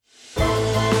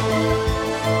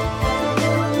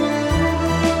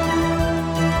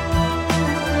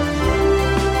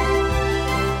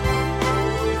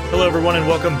everyone, and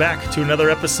welcome back to another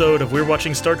episode of We're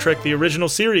Watching Star Trek, the original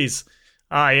series.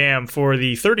 I am, for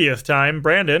the 30th time,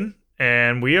 Brandon,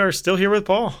 and we are still here with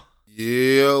Paul.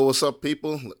 Yeah, what's up,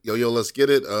 people? Yo, let's get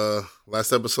it.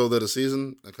 Last episode of the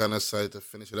season. I kind of decided to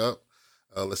finish it up.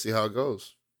 Let's see how it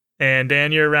goes. And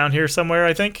Dan, you're around here somewhere,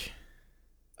 I think?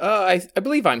 I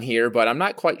believe I'm here, but I'm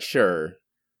not quite sure.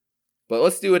 But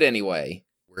let's do it anyway.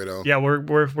 Weirdo. Yeah,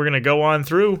 we're going to go on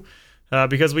through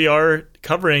because we are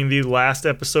covering the last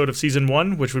episode of Season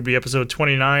 1, which would be episode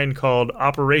 29, called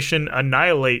Operation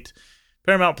Annihilate.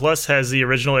 Paramount Plus has the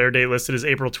original air date listed as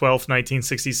April 12th,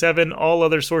 1967. All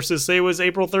other sources say it was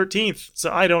April 13th,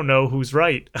 so I don't know who's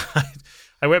right.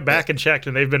 I went back and checked,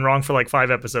 and they've been wrong for like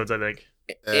 5 episodes, I think.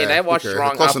 And I watched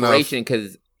wrong Operation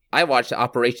because I watched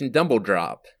Operation Dumble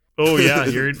Drop. Oh, yeah,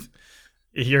 you're going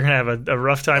to have a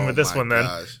rough time with this one then.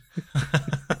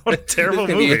 What a terrible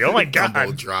movie. Oh, my God.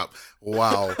 Dumble Drop.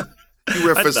 Wow. You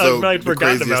reference the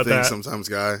craziest things sometimes,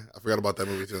 guy. I forgot about that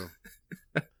movie, too.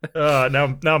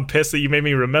 Now I'm pissed that you made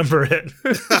me remember it.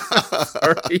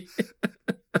 Sorry.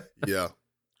 Yeah.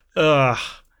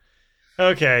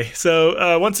 Okay,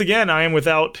 so once again, I am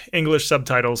without English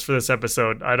subtitles for this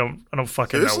episode. I don't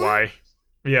fucking Seriously? know why.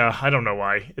 Yeah, I don't know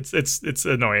why. It's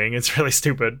annoying. It's really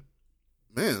stupid.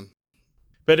 Man.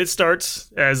 But it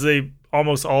starts, as they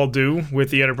almost all do, with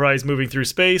the Enterprise moving through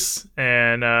space,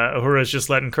 and Uhura is just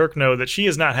letting Kirk know that she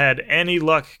has not had any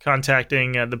luck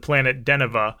contacting the planet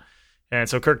Deneva. And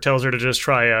so Kirk tells her to just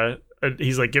try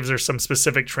he's like, gives her some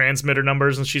specific transmitter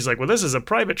numbers, and she's like, well, this is a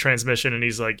private transmission. And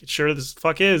he's like, sure, this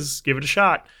fuck is. Give it a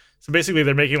shot. So basically,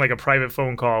 they're making like a private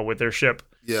phone call with their ship.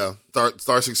 Yeah.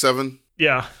 Star 67?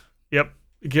 Yeah. Yep.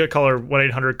 You gotta call her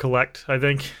 1-800-COLLECT, I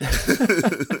think.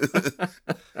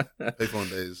 Payphone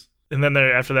days. And then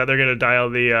after that, they're going to dial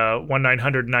the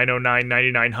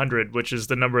 1-900-909-9900, which is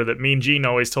the number that Mean Gene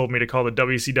always told me to call the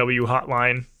WCW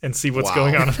hotline and see what's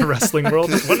going on in the wrestling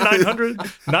world.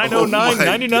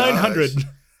 1-900-909-9900.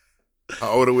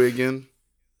 How old are we again?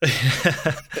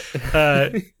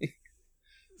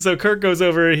 So Kirk goes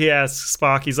over, he asks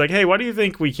Spock, he's like, hey, why do you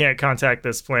think we can't contact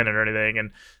this planet or anything?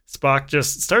 And Spock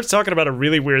just starts talking about a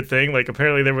really weird thing. Like,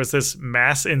 apparently there was this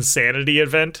mass insanity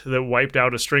event that wiped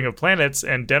out a string of planets,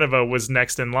 and Deneva was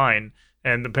next in line.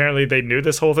 And apparently they knew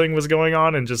this whole thing was going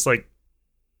on, and just like,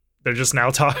 they're just now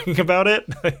talking about it.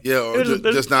 Yeah, or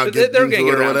just not getting they're into gonna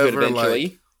it get or around to it whatever. eventually.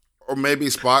 Like, or maybe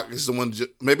Spock is the one.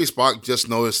 Maybe Spock just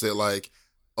noticed that, like,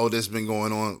 oh, this has been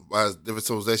going on by a different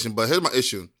civilization. But here's my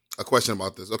issue. A question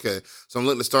about this. Okay, so I'm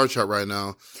looking at the star chart right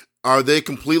now. Are they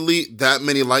completely that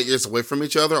many light years away from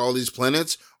each other, all these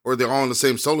planets, or they're all in the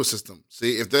same solar system?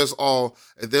 See, if there's like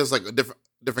a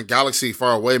different galaxy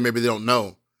far away, maybe they don't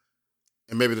know,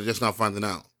 and maybe they're just not finding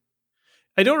out.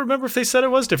 I don't remember if they said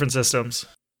it was different systems.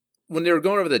 When they were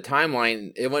going over the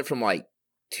timeline, it went from like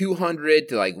 200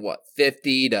 to like,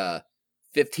 50 to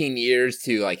 15 years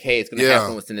to like, hey, it's going to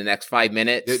happen within the next 5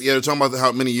 minutes. Yeah, they're talking about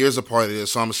how many years apart it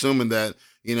is. So I'm assuming that,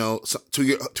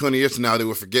 20 years from now, they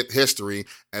will forget history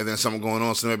and then something going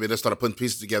on. So maybe they started putting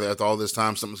pieces together after all this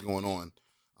time, something's going on.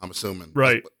 I'm assuming.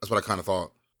 Right. That's what I kind of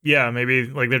thought. Yeah, maybe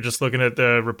like they're just looking at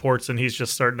the reports and he's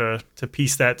just starting to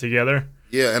piece that together.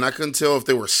 Yeah, and I couldn't tell if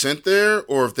they were sent there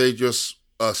or if they just,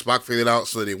 Spock figured out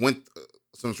so they went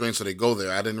some strange, so they go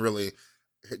there. I didn't really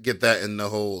get that in the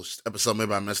whole episode.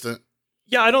 Maybe I missed it.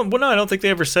 Yeah, I don't think they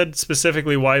ever said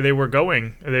specifically why they were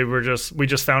we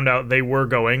just found out they were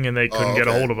going and they couldn't get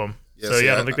a hold of them. Yeah, so I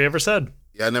don't think they ever said.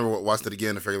 Yeah, I never watched it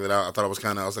again to figure it out. I thought I was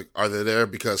like, are they there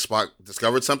because Spock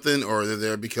discovered something, or are they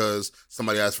there because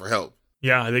somebody asked for help?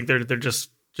 Yeah, I think they're just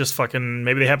fucking,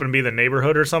 maybe they happen to be in the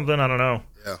neighborhood or something. I don't know.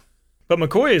 Yeah. But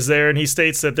McCoy is there, and he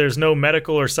states that there's no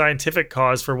medical or scientific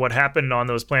cause for what happened on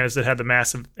those planets that had the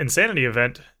massive insanity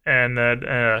event, and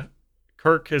that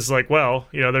Kirk is like, well,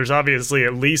 there's obviously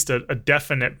at least a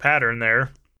definite pattern there.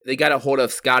 They got a hold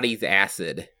of Scotty's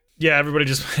acid. Yeah, everybody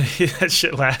just, that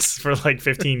shit lasts for like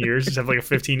 15 years. Just have like a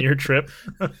 15-year trip.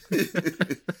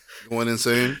 Going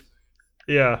insane.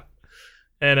 Yeah.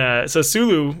 And so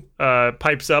Sulu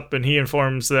pipes up and he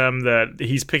informs them that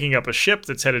he's picking up a ship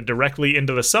that's headed directly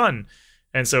into the sun.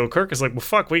 And so Kirk is like, well,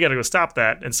 fuck, we got to go stop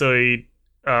that. And so he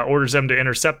orders them to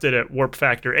intercept it at warp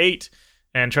factor 8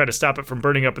 and try to stop it from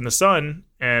burning up in the sun.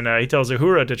 And he tells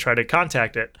Uhura to try to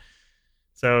contact it.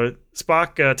 So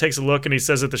Spock takes a look and he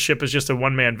says that the ship is just a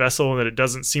one-man vessel and that it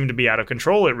doesn't seem to be out of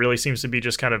control. It really seems to be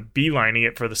just kind of beelining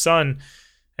it for the sun.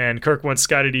 And Kirk wants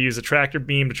Scotty to use a tractor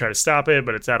beam to try to stop it,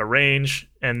 but it's out of range.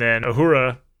 And then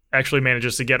Uhura actually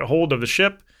manages to get a hold of the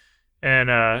ship.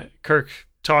 And Kirk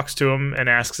talks to him and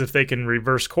asks if they can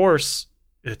reverse course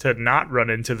to not run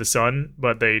into the sun,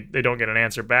 but they don't get an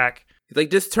answer back. He's like,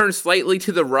 just turn slightly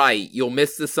to the right. You'll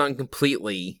miss the sun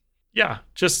completely. Yeah,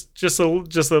 just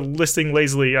a listing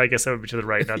lazily. I guess that would be to the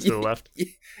right, not to the left.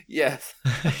 Yes,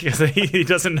 because he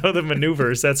doesn't know the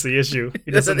maneuvers. That's the issue.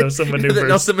 He doesn't know some maneuvers. He doesn't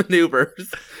know some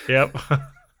maneuvers. Yep.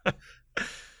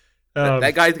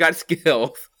 That guy's got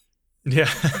skills. Yeah,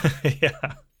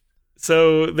 yeah.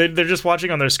 So they're just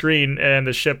watching on their screen, and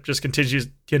the ship just continues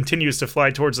to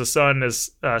fly towards the sun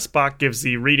as Spock gives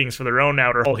the readings for their own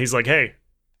outer hull. He's like, "Hey,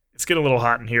 it's getting a little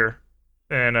hot in here,"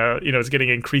 and it's getting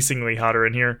increasingly hotter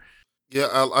in here. Yeah,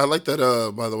 I like that.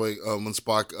 By the way, when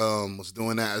Spock was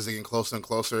doing that, as they get closer and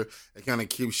closer, it kind of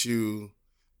keeps you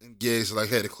engaged. Like,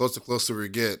 hey, the closer we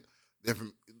get,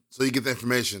 so you get the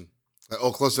information. Like,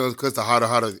 oh, closer, because the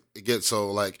hotter it gets.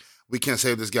 So, like, we can't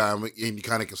save this guy, and you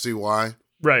kind of can see why.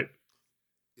 Right.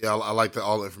 Yeah, I like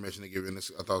all the information they give you in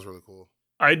this. I thought it was really cool.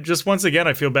 I just, once again,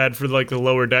 I feel bad for like the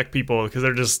lower deck people because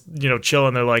they're just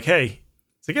chilling. They're like, hey,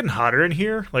 is it getting hotter in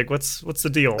here? Like, what's the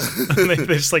deal? they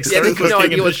just like start they have no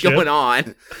idea what's going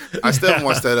on. I still haven't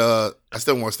watched that. I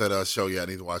still haven't watched that show yet.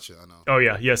 I need to watch it. I know. Oh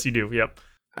yeah, yes you do. Yep.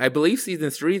 I believe season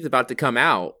 3 is about to come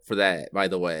out for that. By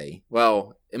the way,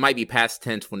 well, it might be past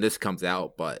tense when this comes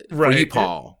out, but for you,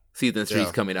 Paul, season 3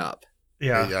 is coming up.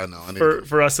 Yeah, I know.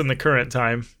 For us in the current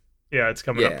time, yeah, it's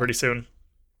coming up pretty soon.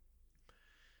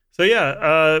 So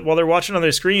yeah, while they're watching on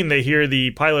their screen, they hear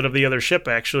the pilot of the other ship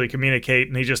actually communicate,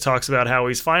 and he just talks about how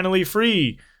he's finally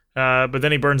free. But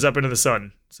then he burns up into the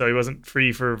sun, so he wasn't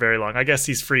free for very long. I guess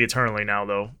he's free eternally now,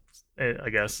 though. I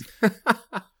guess.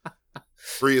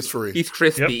 Free is free. He's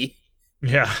crispy.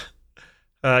 Yep.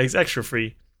 Yeah, he's extra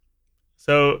free.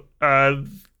 So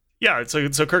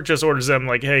so Kirk just orders them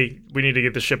like, "Hey, we need to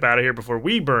get the ship out of here before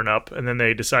we burn up," and then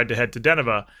they decide to head to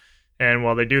Deneva. And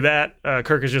while they do that,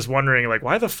 Kirk is just wondering, like,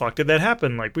 why the fuck did that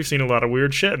happen? Like, we've seen a lot of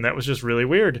weird shit, and that was just really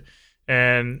weird.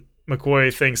 And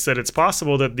McCoy thinks that it's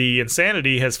possible that the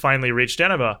insanity has finally reached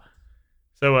Deneva.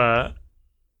 So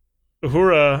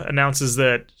Uhura announces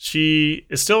that she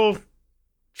is still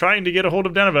trying to get a hold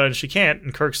of Deneva, and she can't.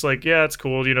 And Kirk's like, yeah, it's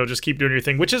cool, just keep doing your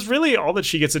thing, which is really all that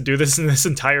she gets to do in this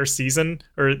entire season,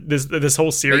 or this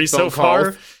whole series so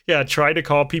far. Yeah, try to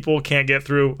call people, can't get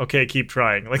through. Okay, keep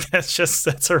trying. Like,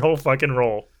 that's her whole fucking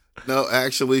role. No,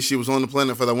 actually, she was on the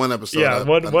planet for that one episode. Yeah,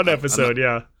 one episode,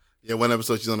 yeah. Yeah, one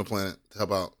episode she's on the planet to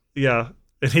help out. Yeah,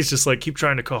 and he's just like, keep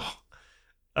trying to call.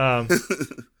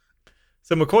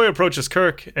 So McCoy approaches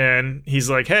Kirk, and he's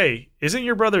like, hey, isn't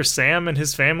your brother Sam and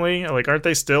his family, like, aren't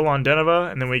they still on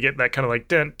Deneva? And then we get that kind of like,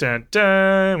 dun, dun,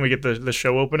 dun, and we get the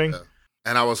show opening. Yeah.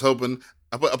 And I was hoping,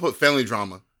 I put family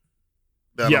drama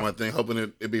down on my thing, hoping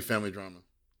it'd be family drama.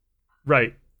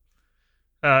 Right.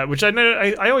 Which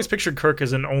I always pictured Kirk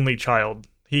as an only child.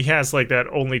 He has, like, that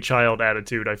only child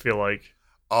attitude, I feel like.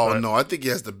 Oh, no, I think he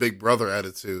has the big brother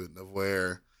attitude of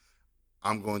where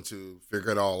I'm going to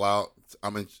figure it all out.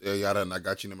 I'm in yada, and I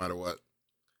got you no matter what.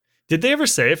 Did they ever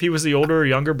say if he was the older or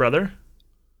younger brother?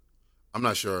 I'm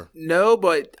not sure. No,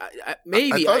 but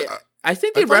maybe. I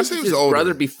think they referenced his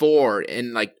brother before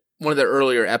in like one of the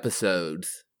earlier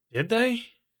episodes. Did they?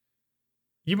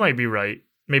 You might be right.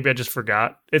 Maybe I just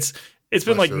forgot. It's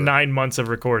been like 9 months of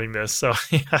recording this, so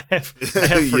I have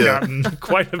forgotten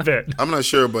quite a bit. I'm not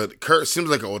sure, but Kurt seems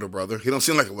like an older brother. He don't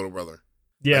seem like a little brother.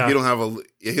 Yeah, like he don't have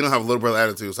a little brother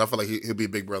attitude, so I feel like he'll be a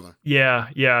big brother. Yeah,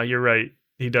 you're right.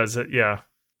 He does it. Yeah.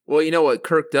 Well, you know what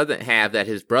Kirk doesn't have that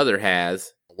his brother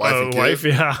has? A wife and wife,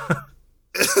 yeah.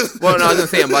 Well, no, I was gonna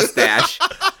say a mustache.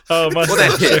 Oh,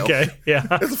 mustache. Well, okay, yeah.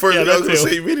 That's the first thing I was gonna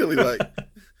say immediately. Like,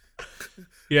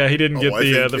 yeah, he didn't get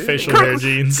the facial hair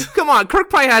genes. Come on, Kirk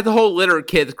probably has a whole litter of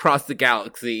kids across the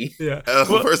galaxy. Yeah.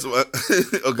 First of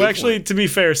all, actually, to be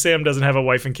fair, Sam doesn't have a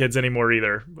wife and kids anymore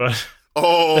either. But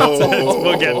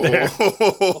we'll get there.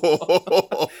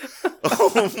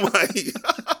 Oh my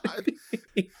god.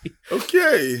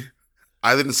 Okay,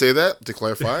 I didn't say that to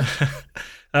clarify.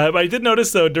 But I did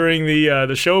notice though during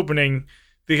the show opening,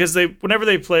 because whenever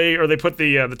they play or they put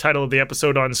the title of the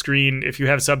episode on screen, if you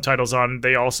have subtitles on,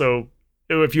 they also,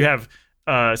 if you have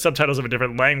subtitles of a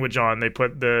different language on, they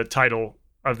put the title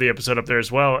of the episode up there as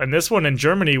well. And this one in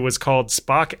Germany was called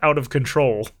Spock Out of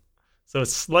Control. So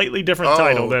it's a slightly different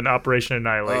title than Operation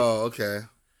Annihilate. Oh, okay.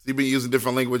 So you've been using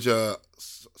different language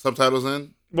subtitles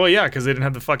in? Well, yeah, because they didn't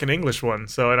have the fucking English one.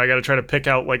 So, and I got to try to pick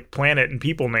out like planet and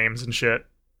people names and shit.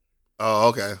 Oh,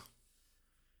 okay.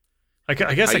 I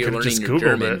guess I could have just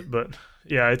Googled it, but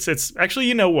yeah, it's actually,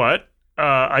 you know what?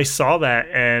 I saw that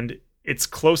and it's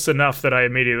close enough that I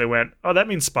immediately went, oh, that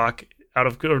means Spock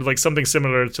or like something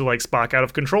similar to like Spock Out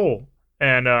of Control.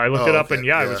 And I looked it up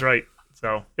and I was right.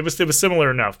 So it was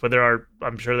similar enough, but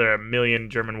I'm sure there are a million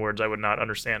German words I would not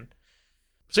understand.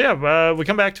 So yeah, we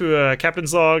come back to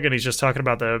Captain's log, and he's just talking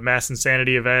about the mass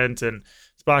insanity event, and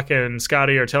Spock and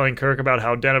Scotty are telling Kirk about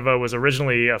how Deneva was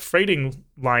originally a freighting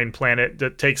line planet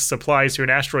that takes supplies to an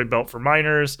asteroid belt for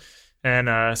miners, and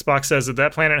Spock says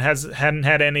that planet hadn't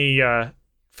had any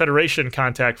Federation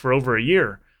contact for over a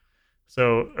year.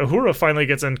 So Uhura finally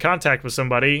gets in contact with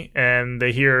somebody, and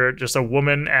they hear just a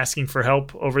woman asking for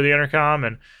help over the intercom,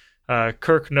 and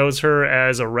Kirk knows her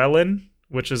as Arellin,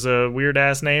 which is a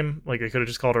weird-ass name. Like, they could have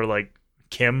just called her, like,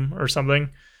 Kim or something.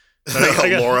 But I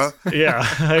guess, Laura? Yeah,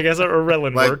 I guess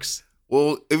Arellin works.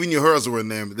 Well, even Uhura's a weird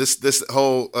name. This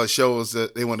whole show is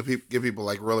that they want to give people,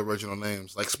 like, real original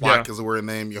names. Like, Spock is a weird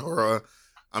name, Uhura.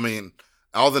 I mean,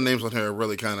 all the names on here are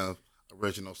really kind of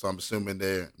original, so I'm assuming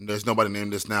there's nobody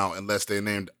named this now unless they're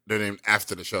named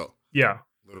after the show. Yeah.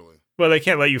 Literally. Well, they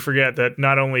can't let you forget that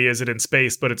not only is it in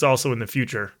space, but it's also in the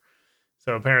future.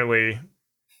 So apparently...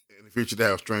 in the future, they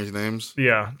have strange names.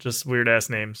 Yeah, just weird-ass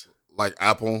names. Like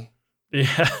Apple.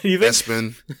 Yeah. You think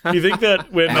that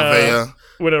when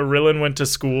Arillin went to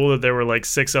school that there were like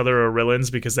 6 other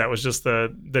Arillins because that was just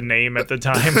the name at the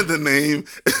time? The name.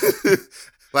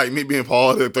 Like me being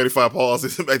Paul, the 35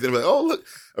 Pauls, back then, like, oh, look,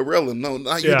 Arellin. No,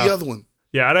 not you, the other one.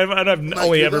 Yeah, and I've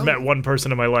only ever met one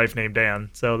person in my life named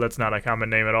Dan, so that's not a common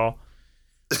name at all.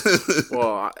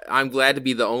 Well, I'm glad to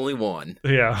be the only one.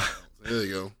 Yeah. There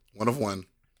you go. One of one.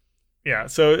 Yeah,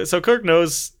 so Kirk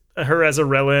knows her as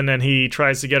Arellin, and he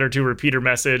tries to get her to repeat her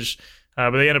message,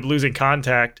 but they end up losing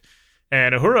contact.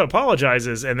 And Uhura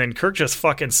apologizes, and then Kirk just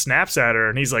fucking snaps at her,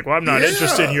 and he's like, well, I'm not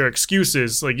interested in your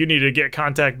excuses. Like, you need to get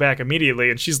contact back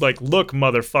immediately. And she's like, look,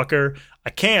 motherfucker, I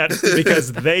can't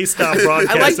because they stopped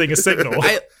broadcasting a signal.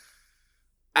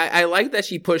 I like that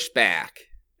she pushed back.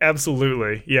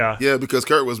 Absolutely, yeah. Yeah, because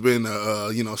Kirk was being,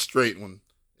 straight when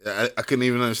I couldn't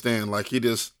even understand. Like, he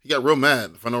got real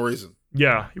mad for no reason.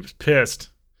 Yeah, he was pissed.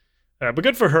 But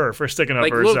good for her for sticking up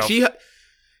for herself.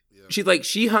 She's like,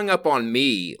 she hung up on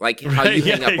me, like how you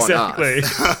hang up on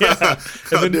us. Yeah,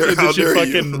 and then she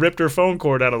fucking ripped her phone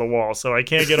cord out of the wall, so I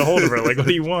can't get a hold of her. Like, what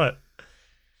do you want?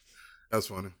 That's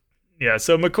funny. Yeah,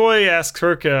 so McCoy asks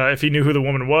Kirk if he knew who the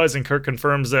woman was, and Kirk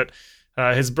confirms that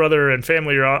his brother and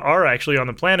family are actually on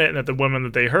the planet, and that the woman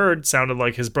that they heard sounded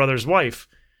like his brother's wife.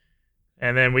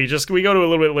 And then we go to a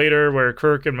little bit later where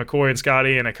Kirk and McCoy and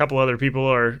Scotty and a couple other people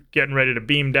are getting ready to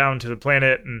beam down to the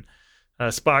planet, and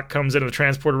Spock comes into the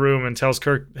transporter room and tells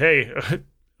Kirk, hey,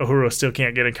 Uhura still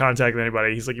can't get in contact with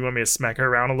anybody. He's like, you want me to smack her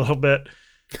around a little bit?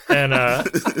 And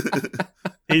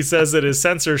he says that his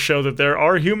sensors show that there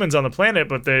are humans on the planet,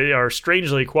 but they are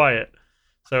strangely quiet.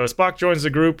 So Spock joins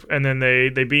the group, and then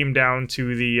they beam down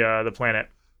to the planet.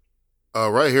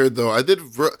 Right here, though,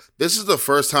 this is the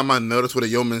first time I noticed what a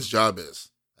yeoman's job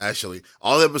is, actually.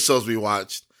 All the episodes we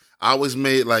watched, I always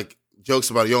made, like,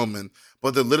 jokes about yeoman,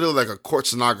 but they're literally like a court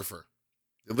stenographer.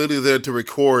 They're literally there to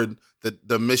record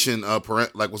the mission,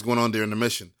 like what's going on during the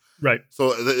mission. Right.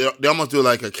 So they almost do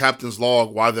like a captain's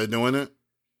log while they're doing it.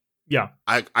 Yeah.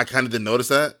 I kind of didn't notice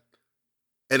that.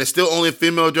 And it's still only a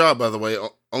female job, by the way.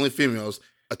 Only females,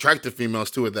 attractive females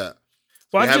too at that.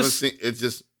 Well,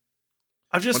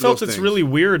 I've just felt it's really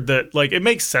weird that, like, it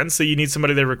makes sense that you need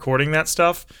somebody there recording that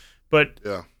stuff, but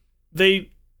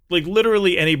they... like,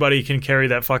 literally anybody can carry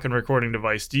that fucking recording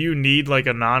device. Do you need, like,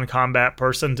 a non-combat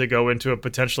person to go into a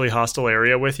potentially hostile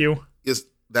area with you? Yes,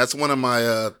 that's one of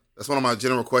my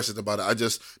general questions about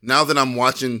it. Now that I'm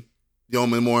watching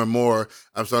Yeoman more and more,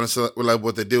 I'm starting to like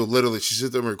what they do. Literally, she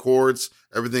sits there and records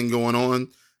everything going on,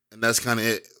 and that's kind of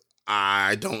it.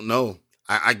 I don't know.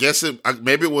 I guess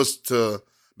maybe it was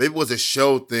a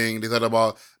show thing. They thought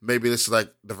about maybe this is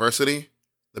like diversity.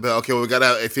 They'll be like, okay, well, we got to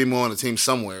have a female on the team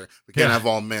somewhere. We can't have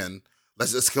all men.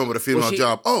 Let's come up with a female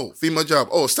job. Oh, female job.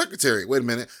 Oh, secretary. Wait a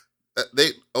minute.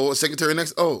 Secretary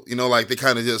next. Oh, like they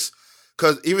kind of just,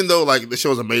 because even though like the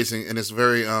show is amazing and it's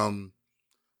very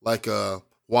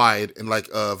wide and like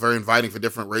very inviting for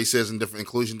different races and different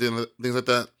inclusion things like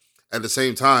that, at the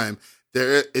same time,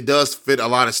 it does fit a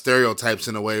lot of stereotypes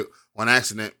in a way on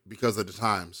accident because of the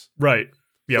times. Right.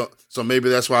 Yep. So maybe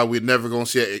that's why we're never going to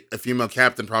see a female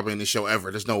captain probably in the show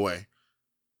ever. There's no way.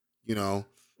 Well,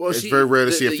 it's very rare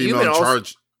to see a female in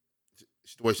charge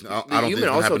situation. I don't think human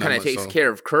also kind of takes care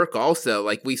of Kirk also.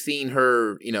 Like, we've seen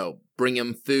her, bring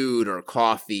him food or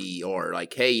coffee, or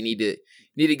like, hey, you need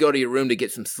to go to your room to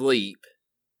get some sleep.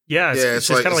 Yeah, it's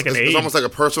just kind of like an aide. It's almost like a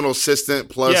personal assistant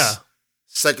plus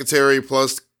secretary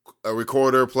plus a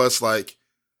recorder plus like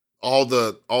all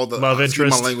the love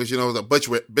interest. My language, the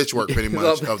bitch work pretty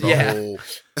much of the whole,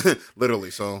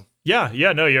 literally. So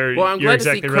no, you're well. I'm glad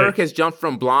exactly to see right. Kirk has jumped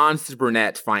from blonde to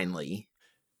brunette finally.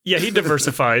 Yeah, he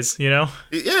diversifies. Yeah,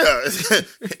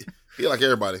 he He like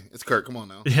everybody. It's Kirk. Come on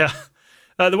now. Yeah.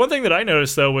 The one thing that I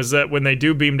noticed, though, was that when they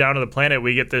do beam down to the planet,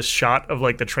 we get this shot of,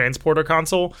 like, the transporter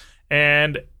console.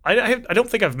 And I don't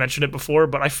think I've mentioned it before,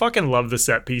 but I fucking love the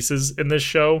set pieces in this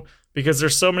show because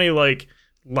there's so many, like,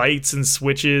 lights and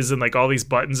switches and, like, all these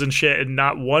buttons and shit, and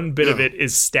not one bit of it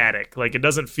is static. Like, it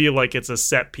doesn't feel like it's a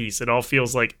set piece. It all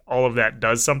feels like all of that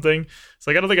does something. So,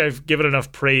 like, I don't think I've given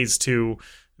enough praise to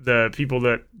the people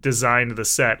that designed the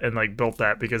set and, like, built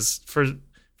that, because for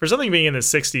something being in the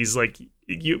 60s, like,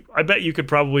 I bet you could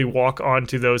probably walk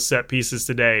onto those set pieces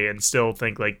today and still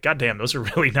think, like, God damn, those are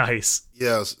really nice.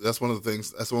 Yes, that's one of the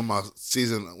things. That's one of my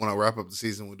season. When I wrap up the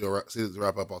season, we do a season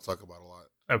wrap up. I'll talk about a lot.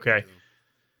 Okay.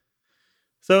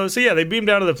 So yeah, they beam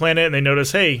down to the planet and they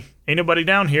notice, hey, ain't nobody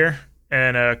down here.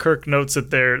 And Kirk notes that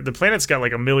the planet's got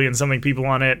like 1 million something people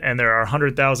on it, and there are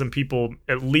 100,000 people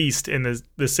at least in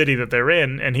the city that they're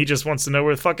in, and he just wants to know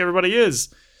where the fuck everybody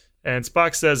is. And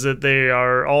Spock says that they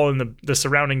are all in the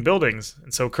surrounding buildings.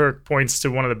 And so Kirk points to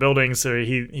one of the buildings. So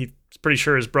he's pretty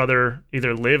sure his brother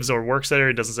either lives or works there.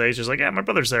 He doesn't say. He's just like, yeah, my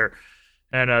brother's there.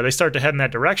 And they start to head in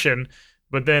that direction.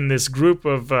 But then this group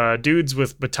of dudes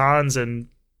with batons and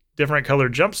different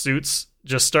colored jumpsuits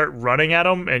just start running at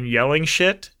them and yelling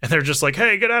shit. And they're just like,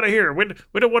 hey, get out of here. We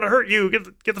don't want to hurt you.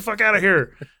 Get the fuck out of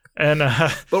here. And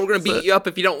but we're going to beat you up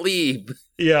if you don't leave.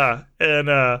 Yeah.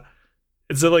 And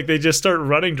so, like, they just start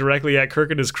running directly at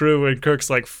Kirk and his crew, and Kirk's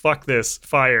like, fuck this,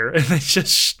 fire. And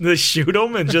they shoot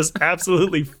them and just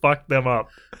absolutely fuck them up.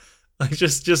 Like,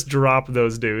 just drop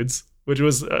those dudes, which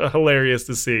was hilarious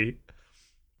to see.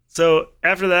 So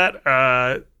after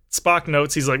that, Spock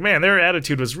notes, he's like, man, their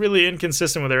attitude was really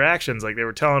inconsistent with their actions. Like, they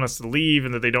were telling us to leave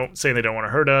and that they don't want to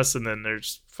hurt us, and then they're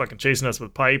just fucking chasing us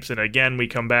with pipes. And again, we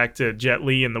come back to Jet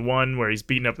Li in the one where he's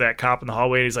beating up that cop in the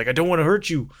hallway, and he's like, I don't want to hurt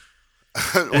you.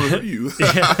 I don't want to hurt you.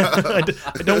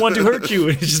 I don't want to hurt you.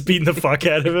 And he's just beating the fuck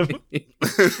out of him.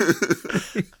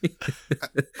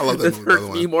 I love that This movie,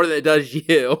 hurts me more than it does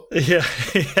you. Yeah,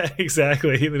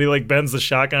 exactly. Then he like bends the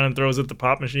shotgun and throws it at the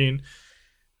pop machine.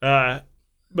 But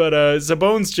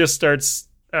Zabones just starts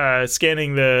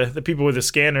scanning the people with a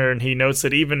scanner, and he notes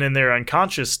that even in their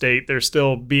unconscious state, they're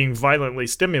still being violently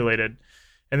stimulated.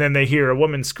 And then they hear a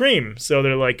woman scream. So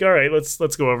they're like, all right, let's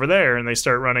go over there. And they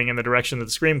start running in the direction that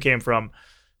the scream came from.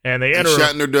 And they enter.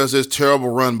 Shatner does this terrible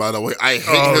run, by the way. I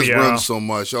hate his run so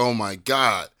much. Oh, my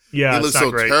God. Yeah, he looks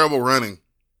so great. terrible running.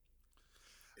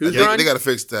 Who's They got to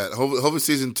fix that. Hopefully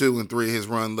season 2 and 3, his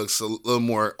run looks a little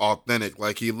more authentic.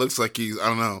 Like, he looks like he's, I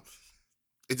don't know.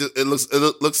 It looks a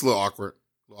little awkward.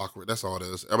 That's all it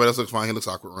is. Everybody else looks fine. He looks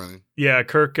awkward running. Yeah,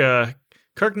 Kirk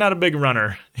not a big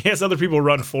runner. He has other people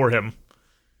run for him.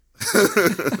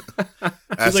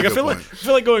 He's like, I feel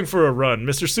like going for a run.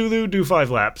 Mr. Sulu, do 5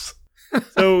 laps.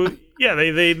 So yeah,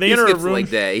 they enter a room.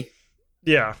 Leg day.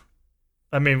 Yeah,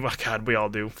 I mean, God, we all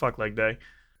do. Fuck leg day.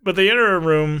 But they enter a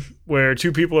room where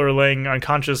 2 people are laying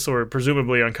unconscious or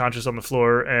presumably unconscious on the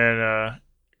floor, and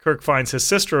Kirk finds his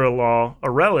sister-in-law,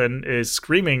 Arellen, is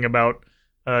screaming about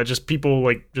just people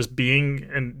like just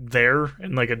being there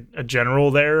and like a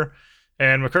general there.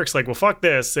 And McKirk's like, well, fuck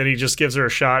this. And he just gives her a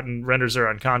shot and renders her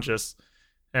unconscious.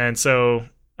 And so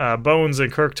Bones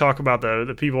and Kirk talk about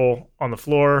the people on the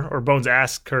floor, or Bones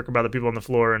asks Kirk about the people on the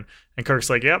floor. And Kirk's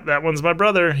like, yep, that one's my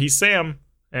brother. He's Sam.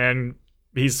 And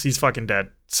he's fucking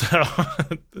dead. So.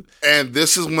 And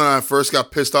this is when I first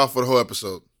got pissed off with the whole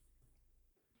episode.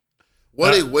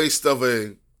 What a waste of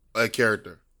a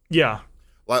character. Yeah.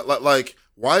 Like,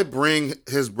 why bring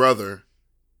his brother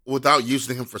without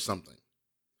using him for something?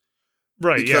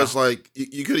 Right, because like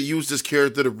you could have used this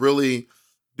character to really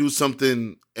do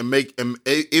something and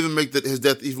even make his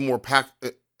death even more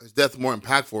more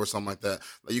impactful or something like that.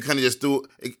 Like, you kind of just do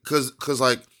it because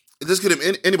like this could have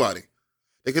been anybody.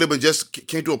 They could have been just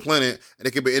came to a planet, and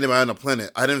it could be anybody on the planet.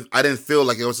 I didn't feel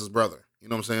like it was his brother. You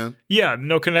know what I'm saying? Yeah,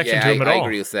 no connection to him at all. I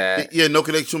agree with that. Yeah, no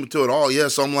connection to it at all. Yeah,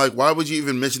 so I'm like, why would you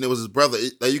even mention it was his brother?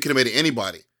 Like, you could have made it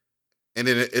anybody, and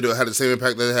then it had the same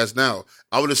impact that it has now.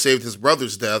 I would have saved his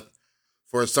brother's death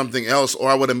for something else, or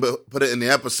I would have put it in the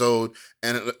episode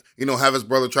and, have his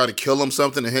brother try to kill him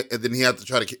something, and then he had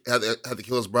to had to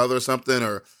kill his brother or something,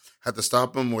 or had to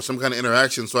stop him, or some kind of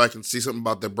interaction, so I can see something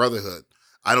about their brotherhood.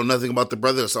 I know nothing about the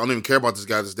brotherhood, so I don't even care about this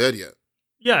guy that's dead yet.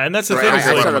 Yeah, and that's the thing.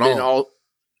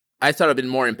 I thought it'd been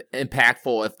more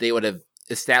impactful if they would have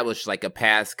established like a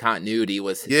past continuity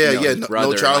with his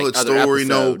brother, no childhood story,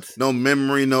 episodes. no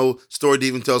memory, no story to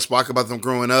even tell Spock about them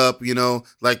growing up.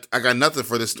 Like, I got nothing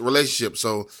for this relationship,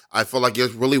 so I feel like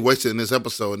it's really wasted in this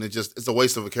episode, and it's a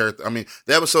waste of a character. I mean,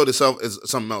 the episode itself is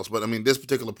something else, but I mean, this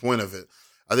particular point of it,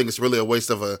 I think it's really a waste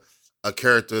of a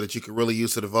character that you could really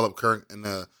use to develop Kirk and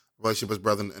the relationship with his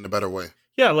brother in a better way.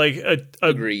 Yeah, like a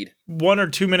Agreed. 1 or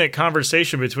 2 minute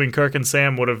conversation between Kirk and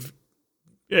Sam would have.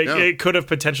 It could have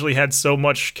potentially had so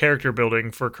much character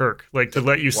building for Kirk, like to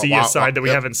let you see a side that we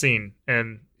haven't seen.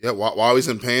 And while he's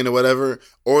in pain or whatever,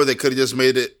 or they could have just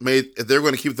made if they're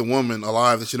going to keep the woman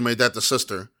alive, they should have made that the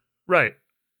sister, right?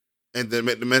 And then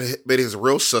made his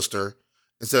real sister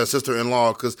instead of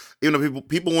sister-in-law. Because even though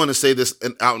people want to say this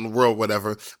out in the world,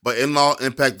 whatever, but in-law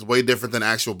impact is way different than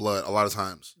actual blood a lot of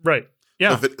times, right?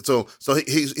 Yeah. So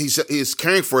he's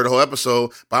caring for it the whole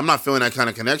episode, but I'm not feeling that kind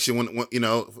of connection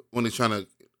when he's trying to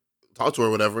talk to her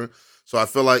or whatever. So I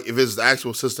feel like if it's the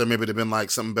actual sister, maybe it'd have been like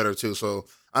something better too. So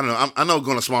I don't know. I know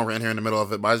going a small rant here in the middle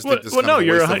of it, but I just think this.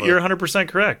 You're 100%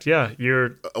 correct. Yeah,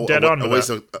 you're dead on. A waste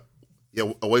of that. Well,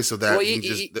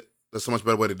 there's so much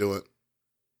better way to do it.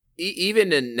 Even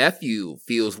the nephew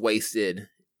feels wasted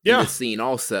in the scene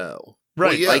also.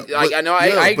 Right. Well, yeah, I know.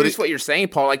 I agree with what you're saying,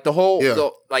 Paul. Like the whole,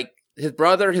 like his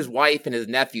brother, his wife, and his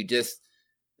nephew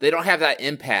they don't have that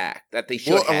impact that they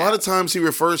should. Well, a lot of times he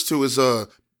refers to his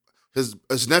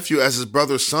nephew as his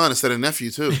brother's son instead of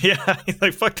nephew too. Yeah, he's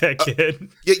like, fuck that kid.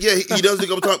 He does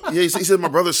go talk. Yeah, he said my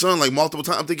brother's son like multiple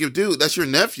times. I'm thinking, dude, that's your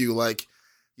nephew. Like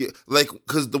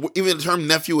because even the term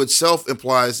nephew itself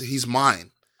implies he's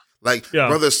mine. Like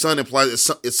brother's son implies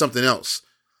it's something else.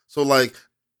 So like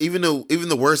even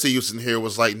the words they used in here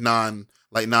was like non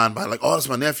by like, oh, that's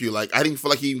my nephew. Like I didn't feel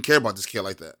like he even cared about this kid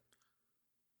like that.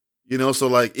 So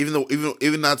like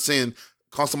even not saying.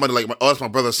 Call somebody like, oh, that's my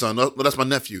brother's son. No, that's my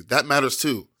nephew. That matters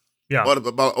too. Yeah.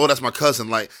 Oh, that's my cousin.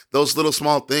 Like those little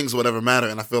small things, whatever matter.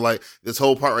 And I feel like this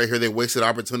whole part right here, they wasted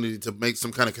opportunity to make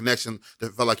some kind of connection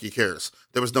that felt like he cares.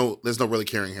 There's no really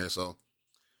caring here. So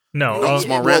no,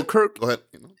 small rant. Kirk, go ahead.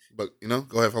 Go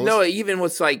ahead. Fellas. No, even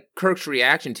with like Kirk's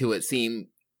reaction to it seemed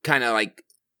kind of like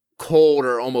cold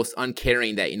or almost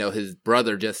uncaring that his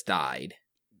brother just died.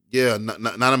 Yeah,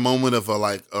 not a moment of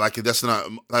like that's not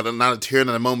a tear,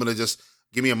 not a moment of just.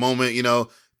 Give me a moment,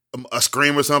 a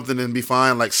scream or something and be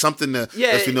fine. Like something that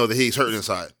lets you know that he's hurting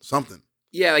inside. Something.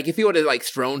 Yeah, like if he would have like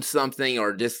thrown something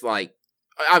or just like,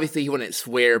 obviously he wouldn't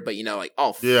swear, but like,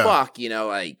 oh fuck,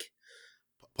 like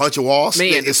punch a wall.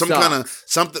 Man, it's some kind of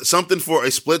something for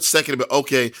a split second. But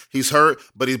okay, he's hurt,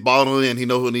 but he's bottling in. He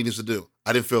knows what he needs to do.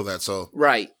 I didn't feel that, so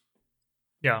right.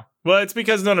 Yeah, well, it's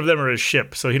because none of them are his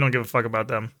ship, so he don't give a fuck about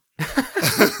them.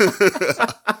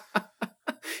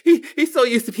 He's so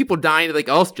used to people dying, like,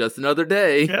 oh, it's just another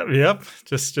day. Yep.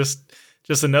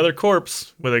 Just another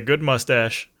corpse with a good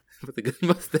mustache.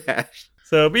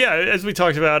 So, but yeah, as we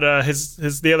talked about,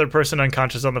 the other person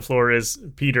unconscious on the floor is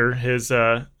Peter, his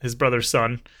brother's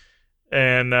son,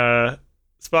 and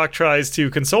Spock tries to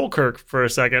console Kirk for a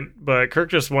second, but Kirk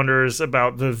just wonders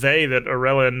about the they that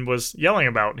Orelin was yelling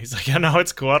about. He's like, yeah, no,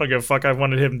 it's cool. I don't give a fuck. I've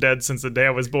wanted him dead since the day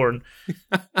I was born.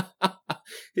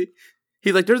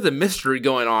 He's like, there's a mystery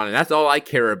going on, and that's all I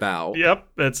care about. Yep,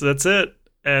 that's it.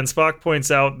 And Spock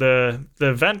points out the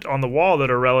vent on the wall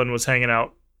that Orelin was hanging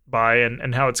out by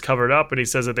and how it's covered up, and he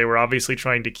says that they were obviously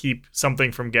trying to keep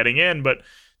something from getting in, but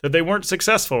that they weren't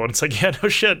successful. And it's like, yeah, no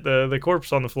shit, the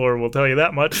corpse on the floor will tell you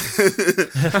that much.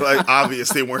 Like, obvious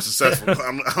they weren't successful.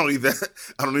 I don't need that.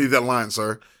 I don't need that line,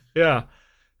 sir. Yeah.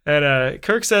 And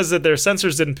Kirk says that their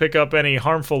sensors didn't pick up any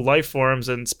harmful life forms,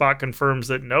 and Spock confirms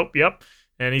that yep.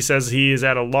 And he says he is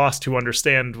at a loss to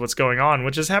understand what's going on,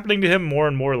 which is happening to him more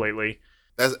and more lately.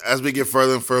 As we get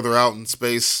further and further out in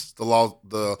space, the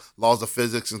laws of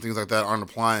physics and things like that aren't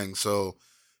applying. So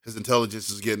his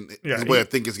intelligence is getting, his way of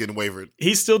thinking is getting wavered.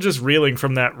 He's still just reeling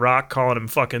from that rock calling him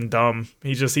fucking dumb.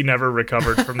 He never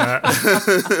recovered from that.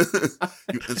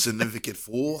 You insignificant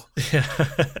fool. Yeah.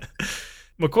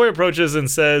 McCoy approaches and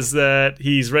says that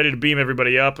he's ready to beam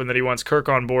everybody up and that he wants Kirk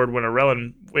on board when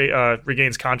Orelin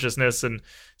regains consciousness. And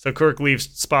so Kirk leaves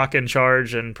Spock in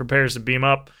charge and prepares to beam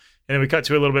up. And then we cut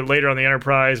to a little bit later on the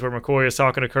Enterprise where McCoy is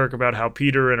talking to Kirk about how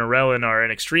Peter and Orelin are in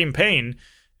extreme pain.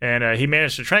 And he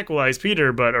managed to tranquilize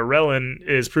Peter, but Orelin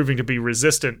is proving to be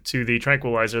resistant to the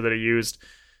tranquilizer that he used.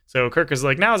 So Kirk is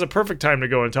like, now is a perfect time to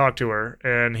go and talk to her.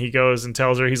 And he goes and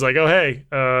tells her, he's like, oh, hey,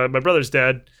 my brother's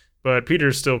dead, but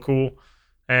Peter's still cool.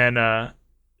 And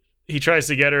he tries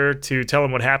to get her to tell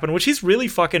him what happened, which he's really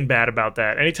fucking bad about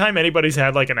that. Anytime anybody's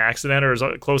had like an accident or is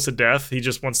close to death, he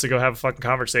just wants to go have a fucking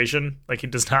conversation. Like he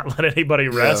does not let anybody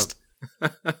rest.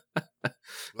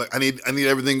 Like I need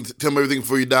everything. Tell me everything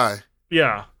before you die.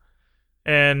 Yeah.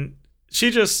 And she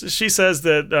says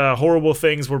that horrible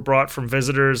things were brought from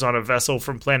visitors on a vessel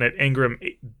from planet Ingram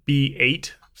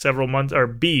B8 several months, or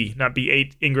B, not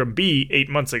B8, Ingram B 8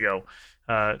 months ago.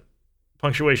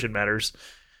 Punctuation matters.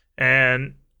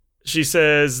 And she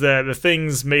says that the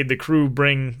things made the crew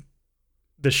bring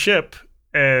the ship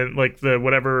and like the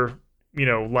whatever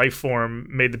life form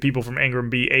made the people from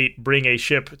Angram B8 bring a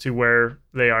ship to where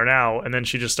they are now. And then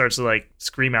she just starts to like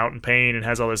scream out in pain and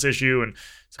has all this issue. And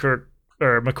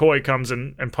McCoy comes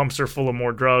and pumps her full of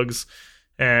more drugs.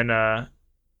 And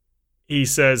he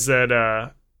says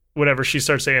that whenever she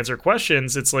starts to answer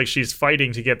questions, it's like she's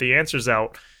fighting to get the answers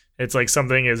out. It's like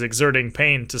something is exerting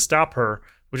pain to stop her,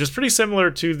 which is pretty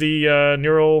similar to the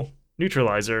neural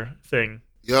neutralizer thing.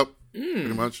 Yep,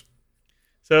 pretty much.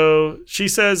 So she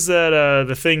says that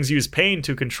the things use pain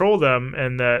to control them,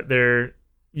 and that they're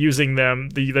using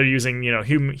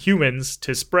humans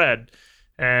to spread,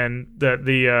 and that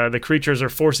the creatures are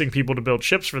forcing people to build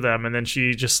ships for them. And then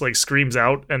she just like screams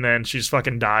out, and then she just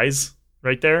fucking dies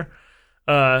right there.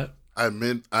 I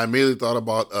immediately thought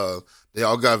about they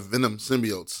all got venom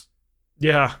symbiotes.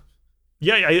 Yeah,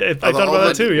 I thought about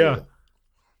that too. Yeah.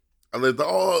 I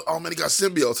thought, oh man, he got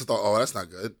symbiotes. I thought, oh, that's not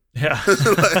good. Yeah.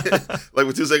 like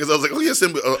for 2 seconds, I was like, oh yeah,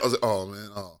 symbiote. I was like, oh man,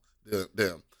 oh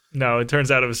damn. No, it turns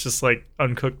out it was just like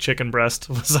uncooked chicken breast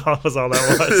was all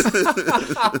that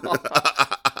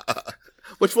was.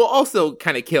 Which will also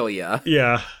kind of kill you.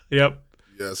 Yeah. Yep.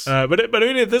 Yes. But I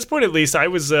mean, at this point, at least, I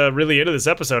was really into this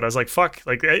episode. I was like, fuck.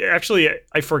 Like,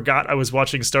 I forgot I was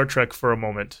watching Star Trek for a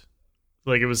moment.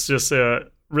 Like, it was just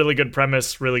a really good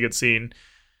premise, really good scene.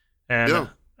 And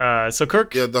so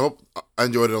Kirk. Yeah, I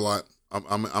enjoyed it a lot.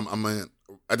 I'm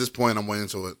at this point, I'm way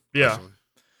into it. Yeah.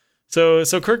 Personally.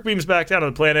 So Kirk beams back down to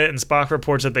the planet, and Spock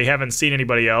reports that they haven't seen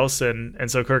anybody else. And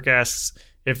so Kirk asks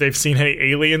if they've seen any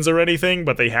aliens or anything,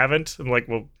 but they haven't. I'm like,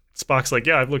 well, Spock's like,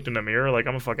 yeah, I've looked in a mirror. Like,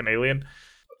 I'm a fucking alien.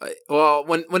 Well,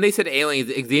 when they said aliens,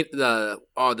 the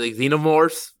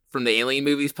xenomorphs from the Alien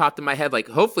movies popped in my head. Like,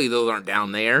 hopefully those aren't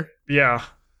down there. Yeah.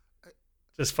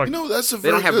 Just fucking. That's a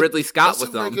they don't have Ridley Scott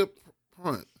with them. Good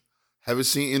point. Haven't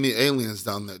seen any aliens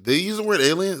down there. Did he use the word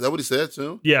alien? Is that what he said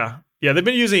too? Yeah. Yeah, they've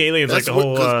been using aliens like the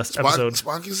whole episode.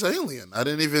 Spock is alien. I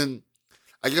didn't even.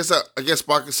 I guess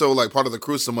Spock is so like part of the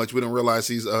crew so much we don't realize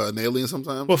he's an alien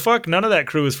sometimes. Well, fuck, none of that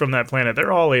crew is from that planet.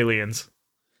 They're all aliens.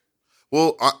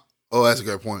 Well, that's a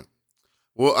great point.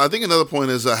 Well, I think another point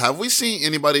is, have we seen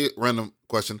anybody? Random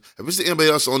question. Have we seen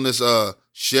anybody else on this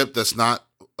ship that's not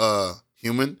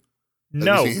human?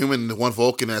 No, we've seen human and one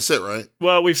Vulcan. That's it, right?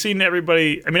 Well, we've seen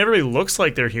everybody. I mean, everybody looks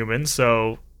like they're human,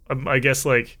 so I guess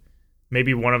like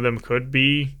maybe one of them could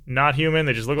be not human.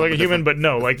 They just look like a human, but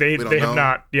no, like they have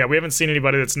not. Yeah, we haven't seen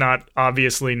anybody that's not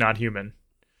obviously not human.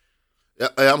 Yeah,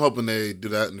 I'm hoping they do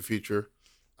that in the future.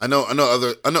 I know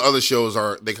other shows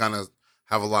they kind of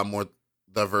have a lot more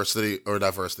diversity.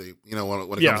 You know, when it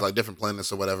comes to like different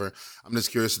planets or whatever. I'm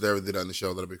just curious if they ever did that in the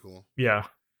show. That'd be cool. Yeah.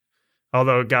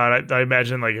 Although, God, I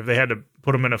imagine like if they had to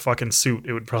put them in a fucking suit,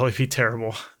 it would probably be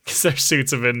terrible because their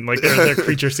suits have been like their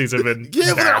creature suits have been.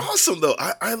 Yeah, but they're awesome though.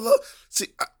 I love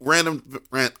random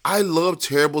rant. I love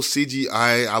terrible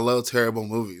CGI. I love terrible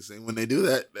movies, and when they do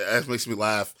that, that makes me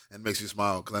laugh and makes me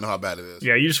smile because I know how bad it is.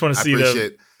 Yeah, you just want to see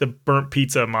the burnt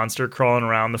pizza monster crawling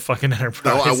around the fucking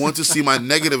Enterprise. No, I want to see my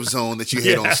negative zone that you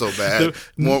hate on so bad.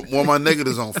 More my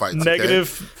negative zone fights. Negative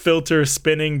filter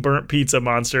spinning burnt pizza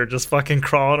monster just fucking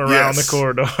crawling around the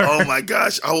corridor. Oh my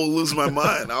gosh, I will lose my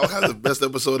mind. I'll have the best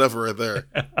episode ever right there.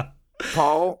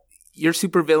 Paul, your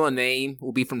supervillain name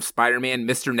will be from Spider-Man,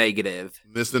 Mr. Negative.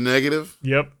 Mr. Negative?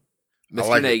 Yep.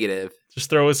 Mr. Negative. Just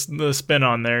throw the spin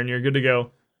on there and you're good to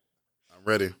go. I'm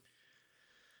ready.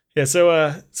 Yeah,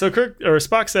 so Kirk or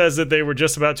Spock says that they were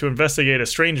just about to investigate a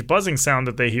strange buzzing sound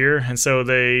that they hear, and so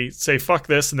they say fuck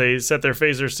this and they set their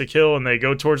phasers to kill and they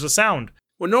go towards the sound.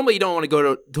 Well, normally you don't want to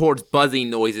go towards buzzing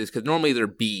noises because normally they're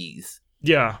bees.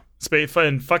 Yeah,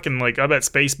 and fucking like I bet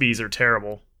space bees are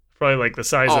terrible. Probably like the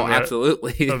size of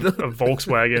absolutely a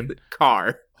Volkswagen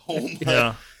car. Oh my!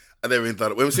 Yeah, I never even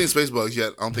thought we haven't seen space bugs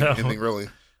yet. I don't think anything really.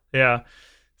 Yeah.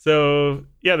 So,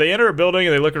 yeah, they enter a building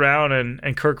and they look around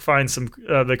and Kirk finds some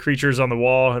the creatures on the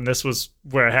wall. And this was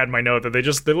where I had my note that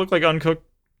they look like uncooked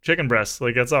chicken breasts.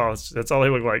 Like, that's all they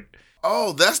look like.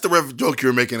 Oh, that's the joke you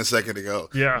were making a second ago.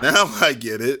 Yeah. Now I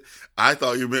get it. I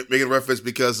thought you were making a reference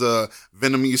because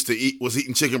Venom was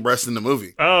eating chicken breasts in the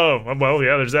movie. Oh, well,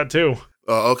 yeah, there's that too.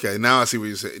 Oh, okay. Now I see what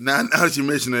you're saying. Now that you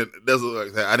mention it, it does look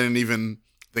like that. I didn't even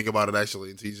think about it actually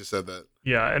until you just said that.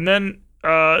 Yeah, and then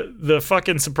the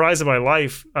fucking surprise of my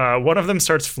life, one of them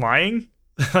starts flying.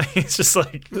 It's just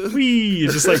like wee,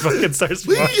 it just like fucking starts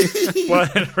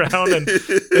flying around,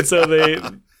 and so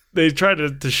they try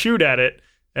to shoot at it,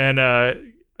 and I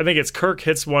think it's Kirk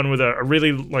hits one with a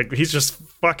really like he's just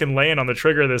fucking laying on the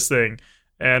trigger of this thing,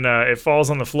 and it falls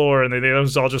on the floor, and they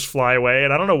all just fly away.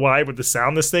 And I don't know why, but the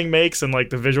sound this thing makes and like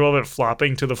the visual of it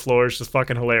flopping to the floor is just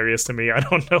fucking hilarious to me. I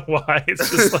don't know why. It's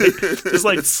just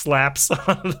like slaps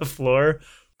on the floor.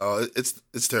 Oh,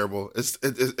 it's terrible. It's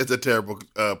a terrible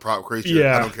prop creature.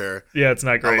 Yeah. I don't care. Yeah, it's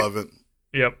not great. I love it.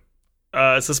 Yep.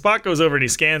 So Spock goes over and he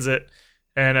scans it,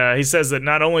 and he says that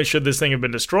not only should this thing have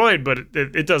been destroyed, but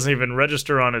it doesn't even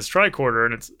register on his tricorder.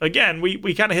 And it's, again,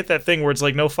 we kind of hit that thing where it's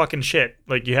like, no fucking shit.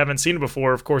 Like, you haven't seen it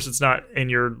before. Of course, it's not in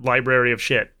your library of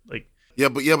shit. Like,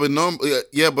 but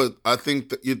I think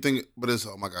that you think, but it's,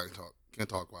 oh my God, can't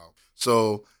talk. Wow.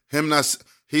 So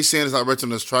he's saying it's not registered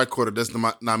on his tricorder does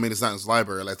not mean it's not in his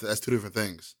library. Like, that's two different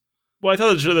things. Well, I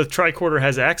thought the tricorder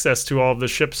has access to all of the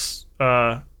ship's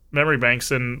memory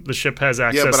banks, and the ship has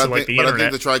access to the internet. But I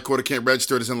think the tricorder can't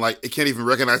register it as in, like, it can't even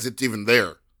recognize it's even there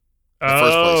in the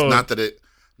first place.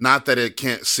 Not that it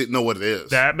can't know what it is.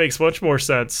 That makes much more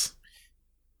sense.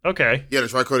 Okay. Yeah, the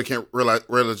tricorder can't realize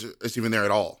it's even there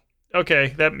at all.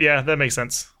 Okay, that makes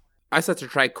sense. I thought the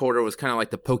tricorder was kind of like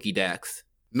the Pokédex.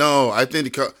 No, I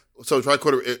think so.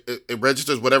 Tricorder it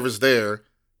registers whatever's there,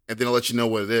 and then it'll let you know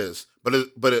what it is. But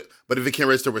if it can't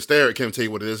register what's there, it can't tell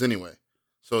you what it is anyway.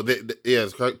 So the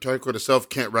tricorder itself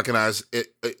can't recognize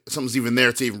it. Something's even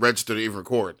there to even register to even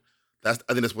record. I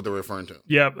think that's what they're referring to.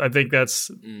 Yeah, I think that's.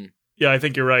 Yeah, I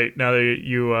think you're right. Now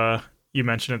that you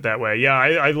mention it that way. Yeah,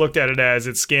 I looked at it as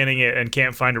it's scanning it and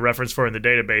can't find a reference for it in the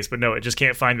database, but no, it just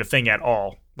can't find the thing at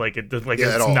all.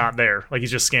 It's not there. Like,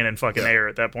 he's just scanning fucking air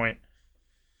at that point.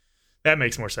 That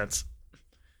makes more sense.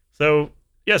 So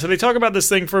they talk about this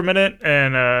thing for a minute,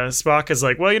 and Spock is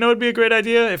like, well, it'd be a great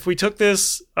idea if we took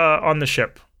this on the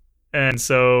ship. And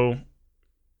so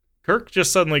Kirk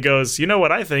just suddenly goes, you know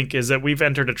what I think is that we've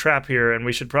entered a trap here, and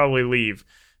we should probably leave.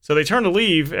 So they turn to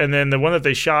leave, and then the one that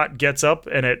they shot gets up,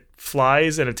 and it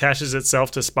flies and attaches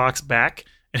itself to Spock's back,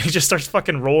 and he just starts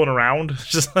fucking rolling around.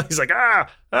 He's like,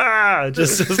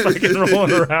 just fucking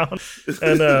rolling around.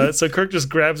 And so Kirk just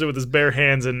grabs it with his bare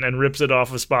hands and rips it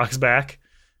off of Spock's back.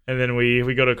 And then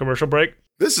we go to a commercial break.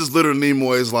 This is literally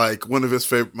Nimoy's, like, one of his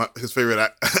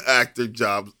favorite acting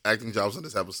jobs in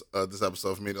this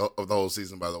episode for me of the whole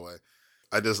season, by the way.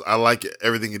 I like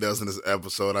everything he does in this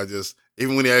episode.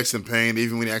 Even when he acts in pain,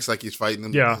 even when he acts like he's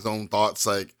fighting his own thoughts,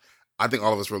 like, I think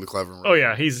all of it's really clever. Oh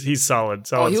yeah, he's solid.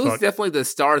 He was definitely the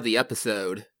star of the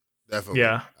episode. Definitely.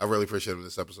 Yeah. I really appreciate him in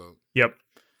this episode. Yep.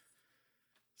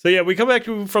 So yeah, we come back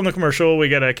from the commercial. We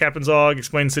get a Captain Zog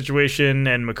explain the situation,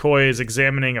 and McCoy is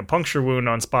examining a puncture wound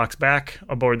on Spock's back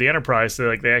aboard the Enterprise.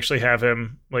 So they actually have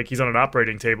him, like, he's on an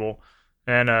operating table.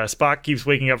 And Spock keeps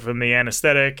waking up from the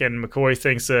anesthetic, and McCoy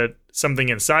thinks that something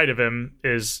inside of him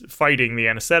is fighting the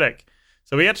anesthetic.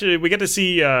 So we get to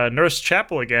see Nurse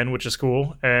Chapel again, which is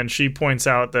cool, and she points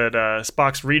out that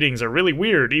Spock's readings are really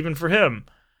weird, even for him.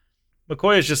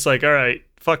 McCoy is just like, all right,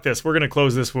 fuck this, we're going to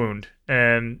close this wound.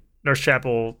 And Nurse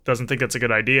Chapel doesn't think that's a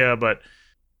good idea, but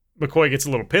McCoy gets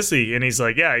a little pissy, and he's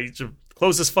like, yeah, you should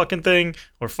close this fucking thing,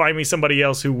 or find me somebody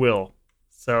else who will.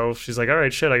 So she's like, all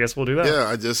right, shit, I guess we'll do that.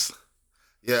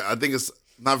 Yeah, I think it's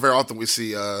not very often we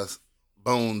see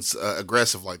Bones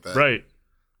aggressive like that. Right.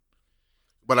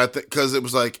 But I think because it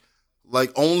was like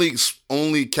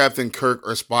only Captain Kirk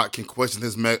or Spock can question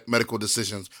his medical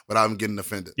decisions without him getting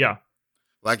offended. Yeah.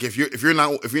 Like, if you're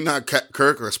not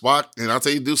Kirk or Spock, and I'll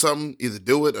tell you to do something, either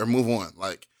do it or move on.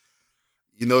 Like,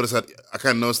 you notice that I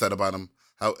kind of noticed that about him.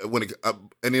 How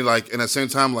and he, like, and at the same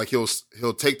time, like, he'll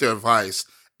take their advice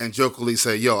and jokingly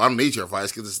say, "Yo, I don't need your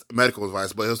advice because it's medical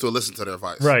advice," but he'll still listen to their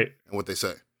advice, right, and what they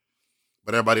say.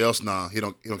 But everybody else, nah, he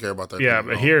don't care about that. Yeah,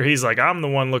 but here he's like, I'm the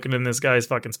one looking in this guy's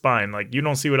fucking spine. Like, you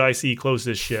don't see what I see, close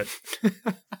this shit.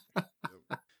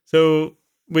 So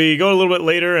we go a little bit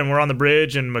later, and we're on the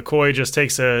bridge, and McCoy just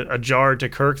takes a jar to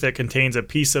Kirk that contains a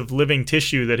piece of living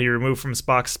tissue that he removed from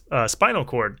Spock's spinal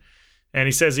cord. And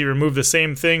he says he removed the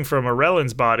same thing from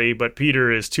Orellan's body, but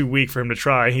Peter is too weak for him to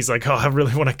try. He's like, oh, I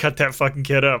really want to cut that fucking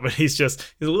kid up. But he's a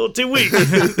little too weak.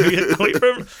 wait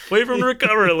for him to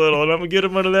recover a little, and I'm going to get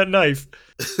him under that knife.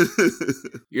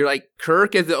 You're like,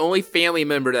 Kirk is the only family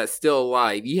member that's still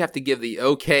alive. You have to give the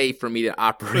okay for me to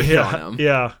operate on him.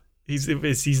 Yeah,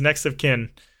 he's next of kin.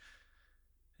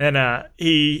 And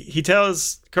he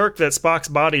tells Kirk that Spock's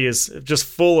body is just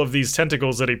full of these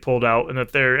tentacles that he pulled out, and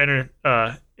that they're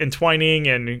entwining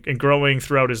and growing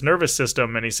throughout his nervous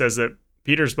system. And he says that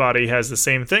Peter's body has the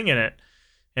same thing in it.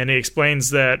 And he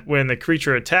explains that when the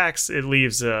creature attacks, it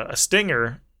leaves a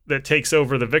stinger that takes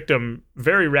over the victim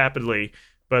very rapidly,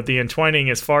 but the entwining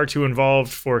is far too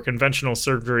involved for conventional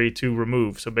surgery to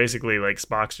remove. So basically, like,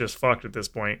 Spock's just fucked at this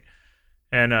point.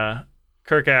 And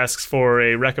Kirk asks for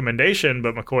a recommendation,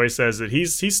 but McCoy says that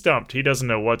he's stumped. He doesn't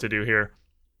know what to do here.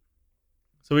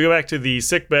 So we go back to the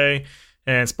sick bay,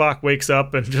 and Spock wakes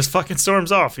up and just fucking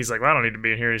storms off. He's like, well, I don't need to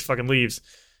be in here. He just fucking leaves.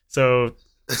 So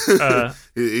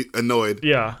he annoyed.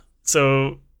 Yeah.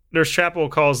 So Nurse Chapel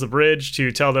calls the bridge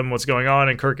to tell them what's going on,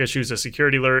 and Kirk issues a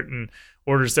security alert and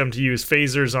orders them to use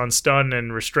phasers on stun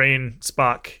and restrain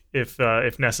Spock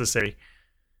if necessary.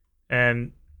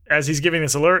 And as he's giving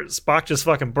this alert, Spock just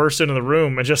fucking bursts into the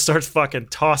room and just starts fucking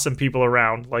tossing people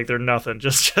around like they're nothing,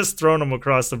 just throwing them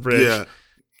across the bridge. Yeah,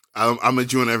 I'm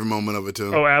enjoying every moment of it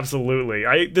too. Oh,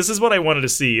 absolutely. This is what I wanted to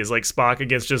see, is like Spock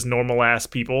against just normal ass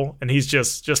people, and he's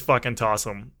just fucking toss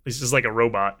them. He's just like a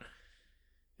robot.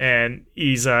 And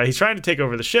he's trying to take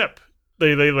over the ship.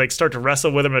 They like start to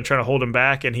wrestle with him and try to hold him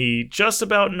back, and he just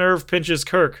about nerve pinches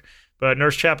Kirk, but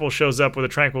Nurse Chapel shows up with a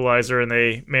tranquilizer, and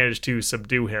they manage to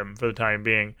subdue him for the time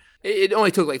being. It only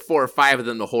took like 4 or 5 of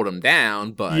them to hold him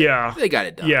down, but yeah, they got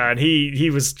it done. Yeah, and he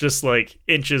was just like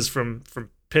inches from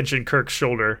pinching Kirk's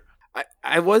shoulder.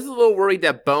 I was a little worried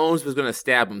that Bones was going to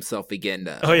stab himself again,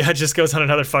 though. Oh, yeah, just goes on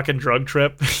another fucking drug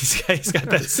trip. He's got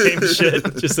that same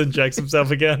shit, just injects himself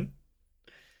again.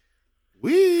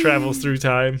 Whee! Travels through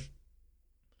time.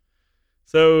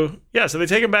 So they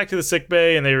take him back to the sick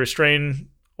bay, and they restrain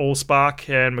old Spock,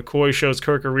 and McCoy shows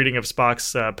Kirk a reading of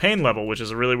Spock's pain level, which is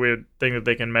a really weird thing that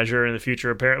they can measure in the future,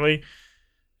 apparently.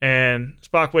 And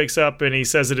Spock wakes up, and he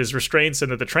says that his restraints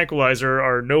and that the tranquilizer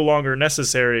are no longer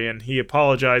necessary, and he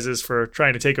apologizes for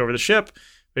trying to take over the ship,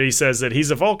 but he says that he's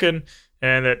a Vulcan,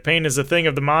 and that pain is a thing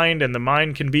of the mind, and the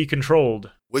mind can be controlled.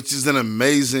 Which is an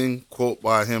amazing quote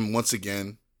by him once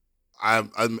again. I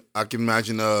can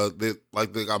imagine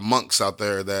they got monks out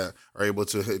there that are able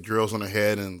to hit drills on their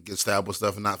head and get stabbed with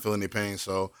stuff and not feel any pain.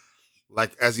 So,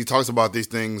 like, as he talks about these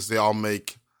things, they all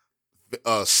make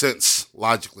sense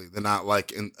logically. They're not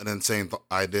like an insane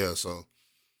idea. So,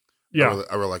 yeah,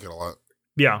 I really like it a lot.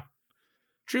 Yeah,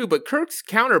 true. But Kirk's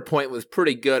counterpoint was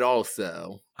pretty good,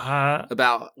 also. What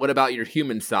about your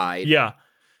human side? Yeah.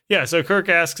 Yeah, so Kirk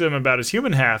asks him about his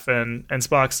human half, and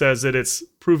Spock says that it's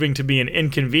proving to be an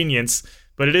inconvenience,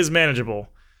 but it is manageable.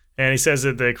 And he says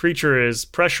that the creature is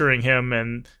pressuring him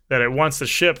and that it wants the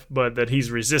ship, but that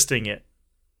he's resisting it.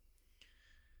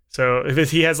 So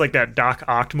if he has like that Doc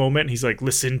Ock moment, he's like,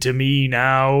 listen to me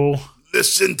now.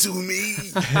 Listen to me.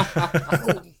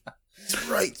 Oh, that's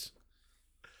right.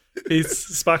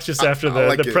 Spock's just after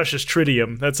the precious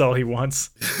tritium. That's all he wants.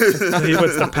 He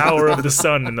wants the power of the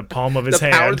sun in the palm of his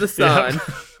hand. The power of the sun.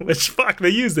 Yeah. Which, fuck, they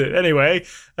used it. Anyway.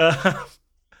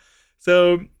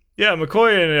 So, yeah,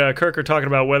 McCoy and Kirk are talking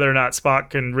about whether or not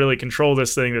Spock can really control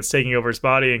this thing that's taking over his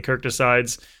body, and Kirk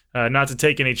decides not to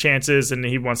take any chances, and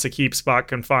he wants to keep Spock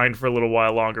confined for a little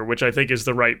while longer, which I think is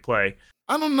the right play.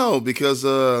 I don't know, because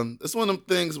it's one of them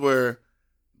things where,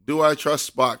 do I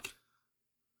trust Spock?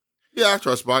 Yeah, I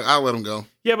trust Spock. I'll let him go.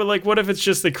 Yeah, but like, what if it's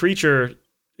just the creature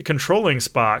controlling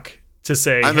Spock to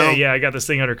say, hey, yeah, I got this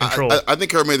thing under control? I think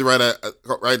Kirk made the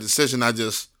right decision. I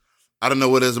don't know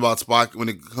what it is about Spock when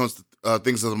it comes to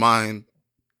things of the mind.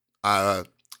 I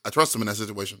trust him in that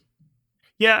situation.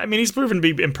 Yeah, I mean, he's proven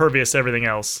to be impervious to everything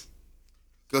else.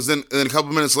 Because then a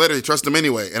couple minutes later, he trusts him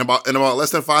anyway. And in about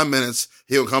less than 5 minutes,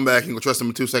 he'll come back and he'll trust him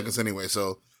in 2 seconds anyway.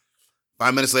 So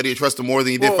 5 minutes later, you trust him more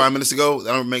than you did 5 minutes ago?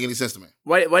 That don't make any sense to me.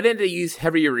 Why didn't they use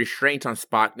heavier restraint on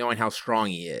Spock, knowing how strong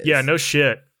he is? Yeah, no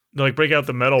shit. Like, break out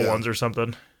the metal ones or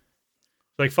something.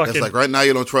 Like, fucking. It's like, right now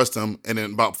you don't trust him, and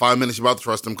in about 5 minutes you're about to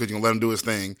trust him because you're going to let him do his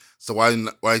thing. So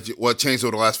what changed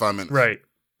over the last 5 minutes? Right.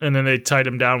 And then they tied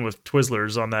him down with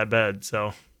Twizzlers on that bed,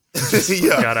 so.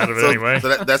 Yeah. Got out of it anyway.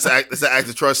 So that's an act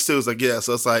of trust, too. It's like, yeah,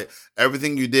 so it's like,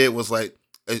 everything you did was like,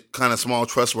 a kind of small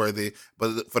trustworthy,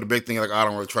 but for the big thing, like, I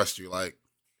don't really trust you. Like,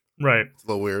 right. It's a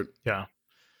little weird. Yeah.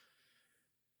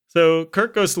 So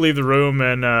Kirk goes to leave the room,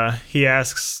 and he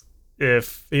asks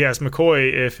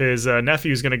McCoy if his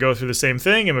nephew's going to go through the same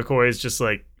thing, and McCoy is just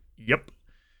like, yep.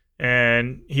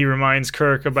 And he reminds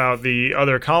Kirk about the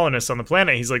other colonists on the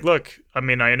planet. He's like, look, I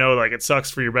mean, I know like it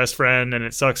sucks for your best friend and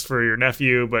it sucks for your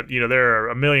nephew, but you know there are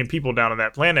 1 million people down on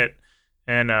that planet,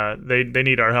 and they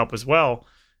need our help as well.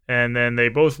 And then they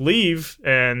both leave,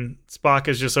 and Spock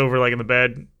is just over like in the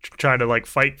bed trying to like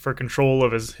fight for control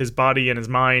of his body and his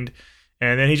mind.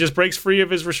 And then he just breaks free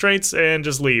of his restraints and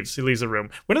just leaves. He leaves the room.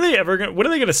 When are they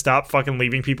going to stop fucking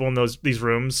leaving people in these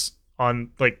rooms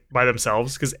on like by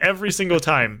themselves? Because every single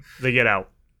time they get out,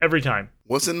 every time.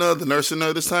 Wasn't the nurse in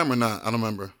there this time or not? I don't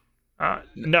remember.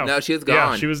 No, she was gone.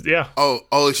 Yeah, she was. Yeah.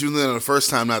 Oh, she was in there the first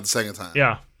time, not the second time.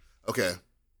 Yeah. Okay.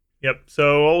 Yep.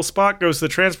 So old Spock goes to the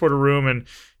transporter room, and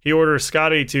he orders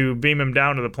Scotty to beam him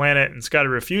down to the planet, and Scotty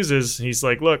refuses. He's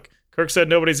like, look, Kirk said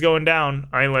nobody's going down.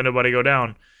 I ain't let nobody go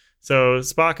down. So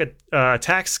Spock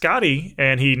attacks Scotty,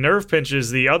 and he nerve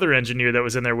pinches the other engineer that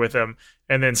was in there with him.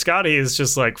 And then Scotty is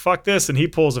just like, fuck this, and he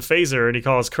pulls a phaser, and he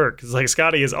calls Kirk. It's like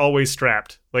Scotty is always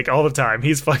strapped, like all the time.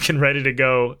 He's fucking ready to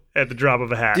go at the drop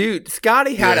of a hat. Dude,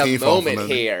 Scotty had a moment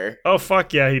here. Oh,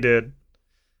 fuck yeah, he did.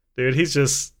 Dude, he's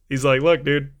like, look,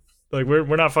 dude, like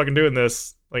we're not fucking doing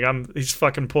this. Like he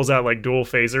fucking pulls out like dual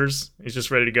phasers. He's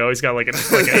just ready to go. He's got like an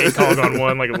ACOG on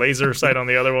one, like a laser sight on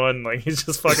the other one. Like he's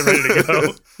just fucking ready to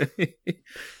go.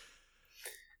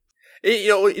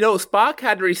 You know, Spock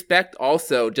had respect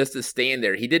also just to stand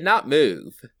there. He did not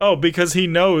move. Oh, because he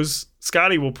knows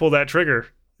Scotty will pull that trigger.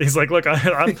 He's like, look,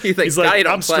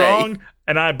 I'm strong,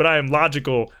 but I am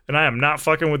logical, and I am not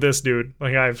fucking with this dude.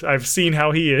 Like I've seen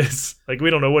how he is. Like we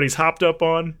don't know what he's hopped up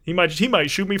on. He might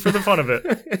shoot me for the fun of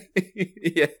it.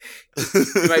 Yeah,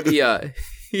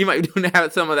 he might be doing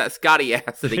some of that Scotty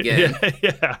acid again.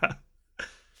 Yeah.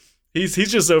 He's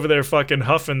just over there fucking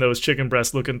huffing those chicken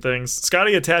breast looking things.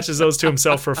 Scotty attaches those to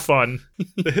himself for fun.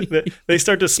 They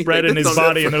start to spread in his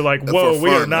body, and they're like, whoa, we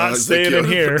are not staying in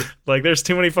here. Like, there's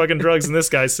too many fucking drugs in this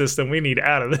guy's system. We need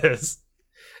out of this.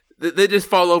 They just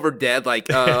fall over dead. Like,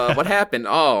 what happened?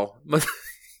 Oh.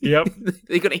 Yep.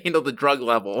 They couldn't handle the drug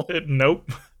level.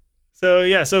 Nope. So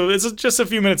it's just a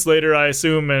few minutes later, I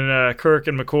assume, and Kirk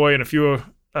and McCoy and a few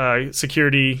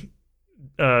security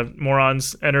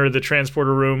morons enter the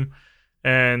transporter room,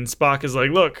 and Spock is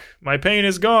like, look, my pain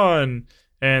is gone.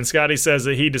 And Scotty says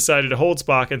that he decided to hold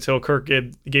Spock until Kirk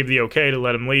gave the okay to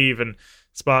let him leave. And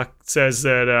Spock says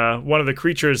that one of the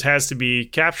creatures has to be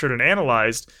captured and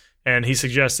analyzed, and he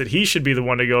suggests that he should be the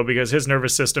one to go because his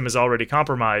nervous system is already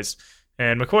compromised.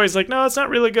 And McCoy's like, no, it's not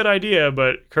really a good idea,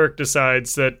 but Kirk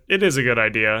decides that it is a good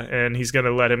idea, and he's going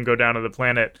to let him go down to the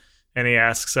planet. And he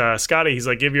asks Scotty, he's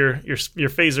like, give your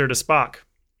phaser to Spock,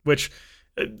 which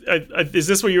is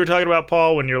this what you were talking about,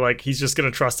 Paul, when you're like, he's just going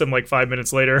to trust him like 5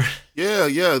 minutes later?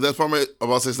 Yeah. That's probably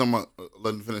about to say something.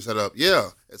 Let me finish that up. Yeah.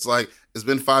 It's like, it's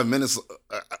been 5 minutes,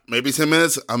 maybe 10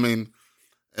 minutes. I mean,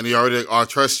 and he already,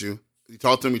 trust you. You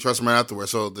talk to him, you trust him right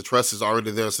afterwards. So the trust is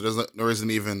already there. So there's no reason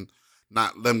even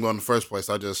not let him go in the first place.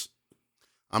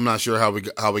 I'm not sure how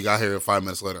we got here 5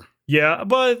 minutes later. Yeah,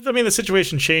 but I mean, the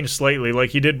situation changed slightly. Like,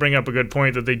 he did bring up a good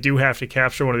point that they do have to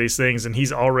capture one of these things, and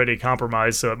he's already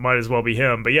compromised, so it might as well be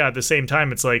him. But yeah, at the same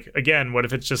time, it's like, again, what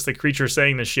if it's just the creature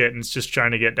saying the shit and it's just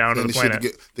trying to get down to the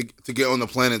planet? To get on the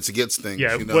planet to get things.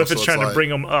 Yeah, what if it's trying to bring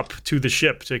them up to the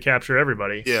ship to capture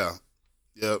everybody? Yeah.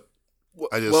 Yep.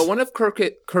 Well, one of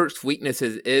Kirk's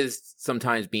weaknesses is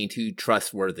sometimes being too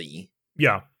trustworthy.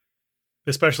 Yeah.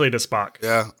 Especially to Spock.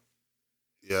 Yeah.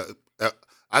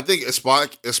 I think if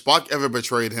Spock ever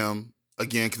betrayed him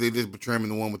again, because they did betray him in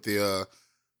the one with the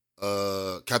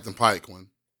Captain Pike one.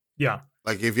 Yeah.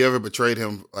 Like, if you ever betrayed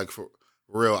him, like, for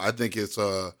real, I think it's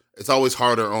always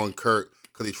harder on Kirk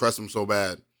because he trusts him so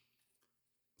bad.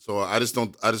 So I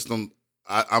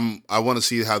want to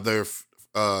see how their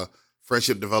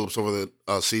friendship develops over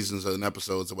the seasons and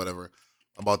episodes or whatever,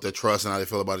 about their trust and how they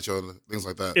feel about each other, things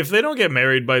like that. If they don't get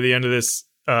married by the end of this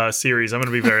series, I'm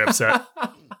going to be very upset.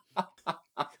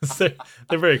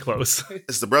 They're very close.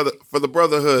 It's the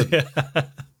brotherhood.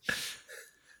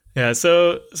 Yeah.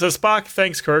 So Spock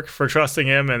thanks Kirk for trusting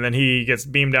him, and then he gets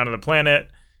beamed down to the planet.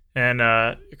 And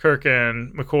Kirk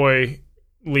and McCoy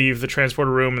leave the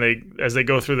transporter room, and as they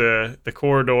go through the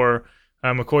corridor,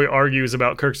 McCoy argues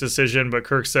about Kirk's decision, but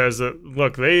Kirk says that,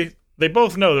 look, they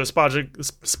both know that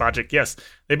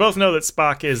they both know that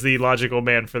Spock is the logical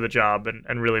man for the job,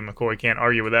 and really McCoy can't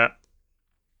argue with that.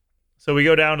 So we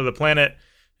go down to the planet,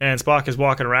 and Spock is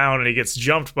walking around, and he gets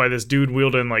jumped by this dude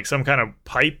wielding like some kind of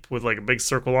pipe with like a big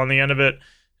circle on the end of it.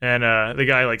 And the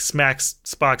guy like smacks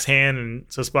Spock's hand, and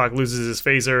so Spock loses his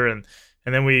phaser. And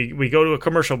then we go to a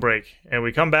commercial break, and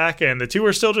we come back, and the two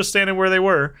are still just standing where they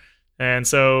were. And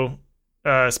so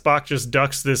Spock just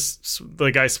ducks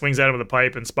the guy swings at him with a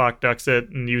pipe, and Spock ducks it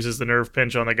and uses the nerve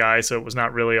pinch on the guy. So it was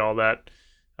not really all that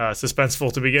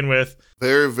suspenseful to begin with.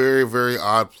 Very, very, very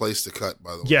odd place to cut,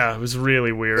 by the way. Yeah, it was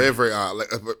really weird. Very, very odd. Like,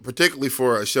 particularly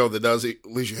for a show that does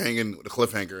leave you hanging with a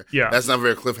cliffhanger. Yeah. That's not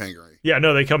very cliffhanger-y. Yeah,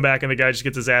 no, they come back and the guy just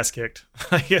gets his ass kicked.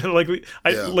 Like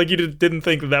you didn't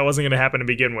think that wasn't going to happen to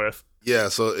begin with. Yeah,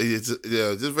 so it's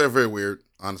just very, very weird,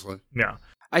 honestly. Yeah.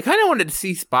 I kind of wanted to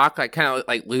see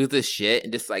Spock lose his shit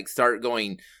and just like start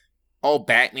going all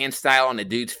Batman style on the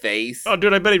dude's face. Oh,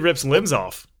 dude, I bet he rips limbs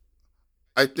off.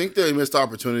 I think they missed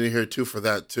opportunity here too for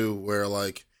that too, where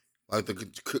like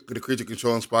the creature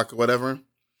controlling Spock or whatever.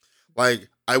 Like,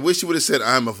 I wish he would have said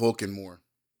 "I'm a Vulcan" more,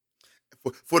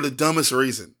 for the dumbest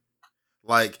reason,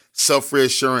 like self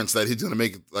reassurance that he's gonna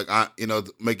make it, like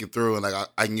make it through, and like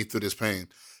I can get through this pain.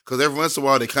 because every once in a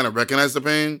while they kind of recognize the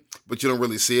pain, but you don't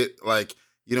really see it. Like,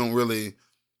 you don't really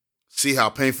see how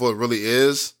painful it really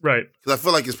is. Right. Because I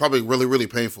feel like it's probably really, really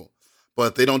painful.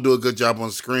 But they don't do a good job on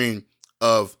screen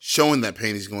of showing that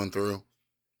pain he's going through.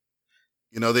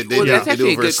 You know, they do it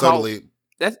very subtly.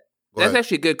 That's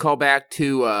actually a good callback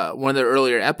to one of the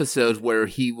earlier episodes where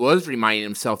he was reminding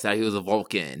himself that he was a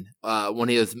Vulcan when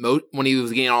he was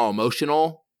getting all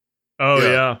emotional. Oh,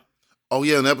 yeah. Oh,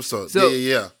 yeah, an episode. So,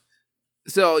 yeah.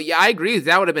 So, yeah, I agree.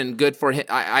 That would have been good for him.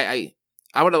 I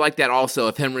would have liked that also,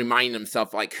 of him reminding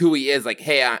himself, like, who he is. Like,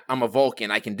 hey, I'm a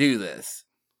Vulcan. I can do this.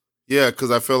 Yeah,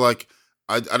 because I feel like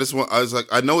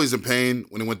I know he's in pain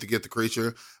when he went to get the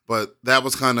creature, but that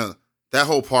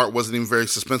whole part wasn't even very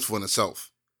suspenseful in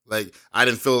itself. Like, I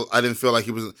didn't feel like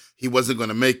he wasn't going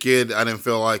to make it. I didn't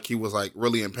feel like he was like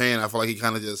really in pain. I felt like he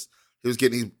was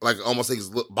getting like almost like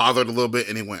he's bothered a little bit,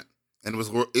 and he went. And it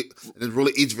was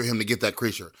really easy for him to get that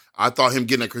creature. I thought him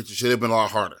getting that creature should have been a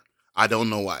lot harder. I don't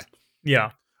know why.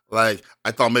 Yeah. Like, I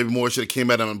thought maybe more should have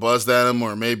came at him and buzzed at him,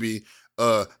 or maybe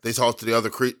they talked to the other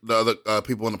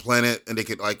people on the planet and they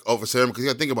could like oversee him. Because you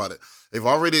got to think about it. They're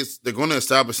going to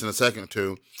establish in a second or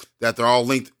two that they're all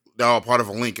linked. They're all part of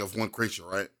a link of one creature,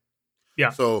 right? Yeah.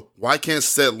 So why can't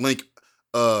said link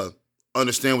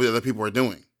understand what the other people are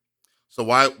doing? So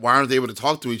why aren't they able to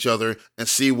talk to each other and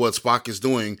see what Spock is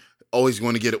doing? Oh, he's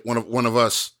going to get one of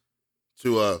us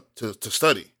to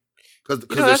study, because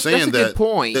they're saying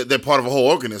that they're part of a whole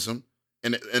organism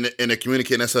and they're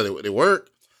communicating. That's how they work.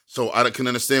 So I can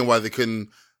understand why they couldn't.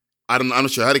 I'm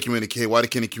not sure how to communicate. Why they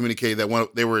couldn't communicate that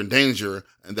they were in danger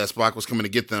and that Spock was coming to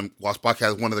get them while Spock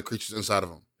has one of the creatures inside of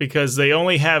him. Because they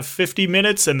only have 50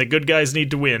 minutes and the good guys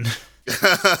need to win.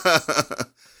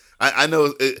 I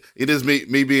know it is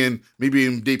me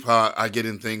being deep how I get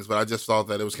in things, but I just thought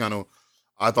that it was kind of.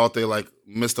 I thought they like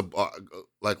missed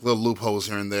like little loopholes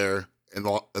here and there in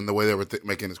the way they were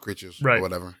making his creatures, right, or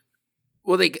whatever.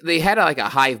 Well, they had like a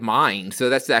hive mind, so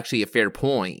that's actually a fair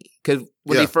point. Because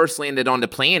when they first landed on the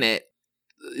planet,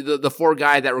 the four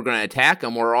guys that were going to attack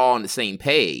them were all on the same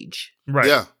page. Right.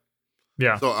 Yeah.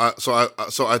 Yeah. So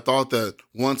I thought that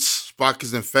once Spock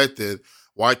is infected,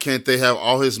 why can't they have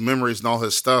all his memories and all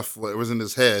his stuff that was in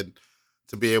his head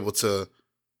to be able to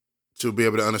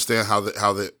understand how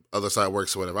the other side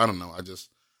works or whatever? I don't know. I just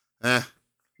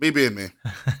me being me.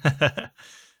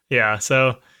 Yeah.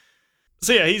 So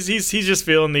yeah, he's just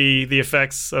feeling the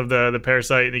effects of the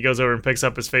parasite, and he goes over and picks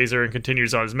up his phaser and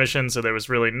continues on his mission. So there was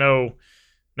really no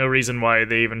reason why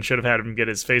they even should have had him get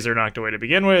his phaser knocked away to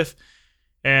begin with.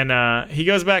 And he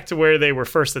goes back to where they were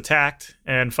first attacked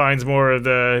and finds more of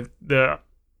the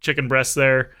chicken breasts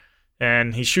there.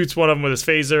 And he shoots one of them with his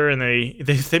phaser, and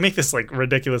they make this like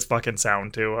ridiculous fucking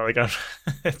sound too. Like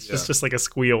it's just like a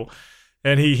squeal.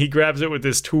 And he grabs it with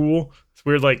this tool. It's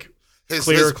weird, like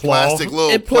clear claw.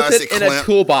 It puts it in a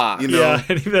toolbox. You know, yeah,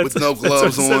 with no gloves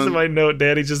that's what it on. says in my note,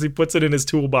 Dad. He puts it in his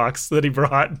toolbox that he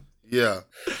brought. Yeah,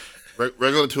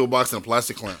 regular toolbox and a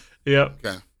plastic clamp. Yep.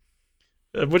 Okay.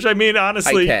 Which, I mean,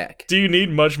 honestly, do you need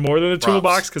much more than a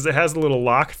toolbox? Because it has a little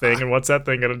lock thing, and what's that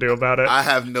thing going to do about it? I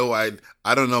have no idea.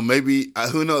 I don't know. Maybe,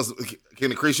 who knows?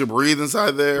 Can the creature breathe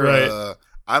inside there? Right.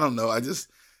 I don't know.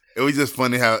 It was just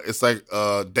funny how it's like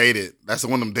dated. That's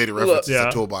one of them dated references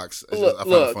to toolbox. I find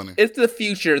it funny. It's the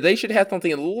future. They should have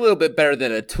something a little bit better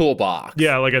than a toolbox.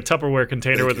 Yeah, like a Tupperware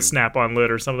container with a snap-on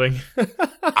lid or something.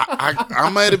 I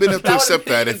might have been able to accept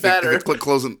that if it clicked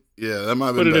closing. Yeah, that might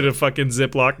have been Put it better. in a fucking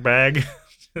Ziploc bag.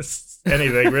 Just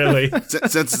anything, really.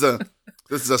 Since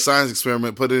this is a science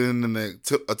experiment, put it in a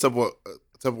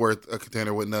Tupperware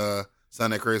container. Wouldn't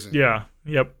sound that crazy. Yeah.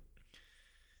 Yep.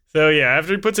 So yeah,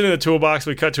 after he puts it in the toolbox,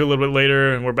 we cut to a little bit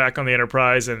later, and we're back on the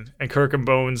Enterprise, and Kirk and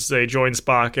Bones, they join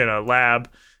Spock in a lab,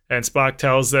 and Spock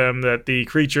tells them that the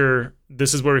creature,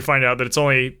 this is where we find out that it's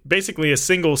only basically a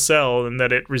single cell, and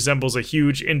that it resembles a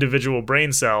huge individual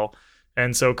brain cell.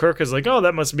 And so Kirk is like, oh,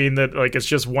 that must mean that like it's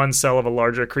just one cell of a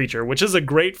larger creature, which is a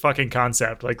great fucking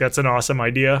concept. Like, that's an awesome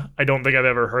idea. I don't think I've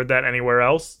ever heard that anywhere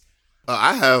else.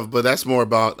 I have, but that's more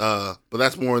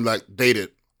like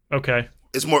dated. Okay.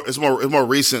 It's more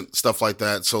recent stuff like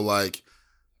that. So like,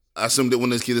 I assumed that when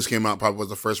this came out, probably was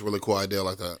the first really cool idea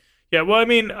like that. Yeah. Well, I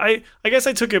mean, I guess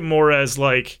I took it more as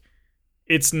like,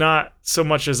 it's not so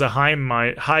much as a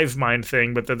hive mind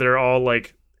thing, but that they're all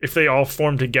like, if they all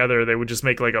form together, they would just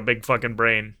make like a big fucking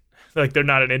brain. Like, they're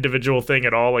not an individual thing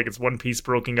at all. Like, it's one piece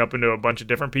broken up into a bunch of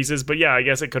different pieces. But yeah, I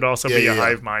guess it could also be a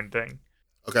hive mind thing.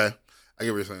 Okay. I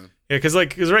get what you're saying. Yeah, because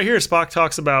right here, Spock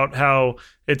talks about how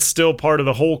it's still part of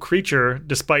the whole creature,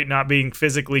 despite not being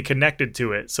physically connected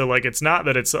to it. So like, it's not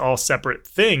that it's all separate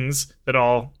things that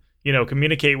all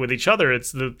communicate with each other.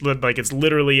 It's it's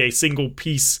literally a single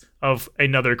piece of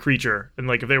another creature, and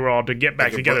like if they were all to get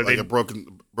back together, they'd broken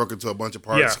into a bunch of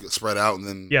parts, spread out, and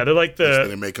then they're like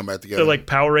they may come back together. They're like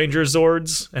Power Ranger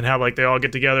Zords, and how like they all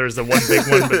get together as the one big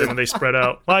one, but then when they spread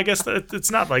out, well, I guess it's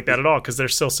not like that at all because they're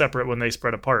still separate when they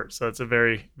spread apart. So it's a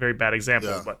very, very bad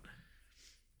example. But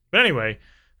anyway,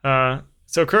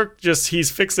 so Kirk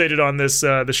he's fixated on this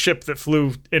the ship that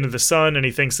flew into the sun, and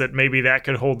he thinks that maybe that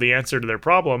could hold the answer to their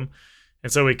problem.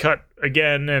 And so we cut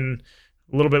again, and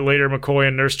a little bit later, McCoy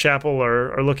and Nurse Chapel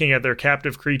are looking at their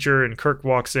captive creature, and Kirk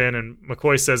walks in, and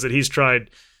McCoy says that he's tried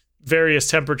various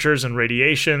temperatures and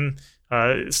radiation,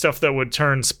 stuff that would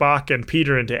turn Spock and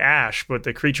Peter into ash, but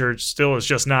the creature still is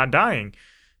just not dying.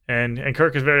 And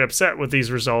Kirk is very upset with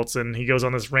these results, and he goes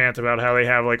on this rant about how they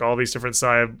have like all these different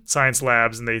science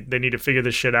labs, and they need to figure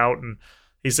this shit out. And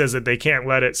he says that they can't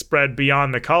let it spread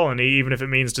beyond the colony, even if it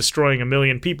means destroying 1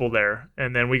 million people there.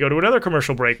 And then we go to another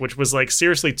commercial break, which was like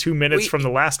seriously 2 minutes from the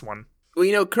last one.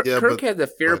 Well, Kirk has a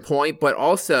fair point, but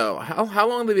also, how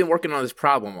long have they been working on this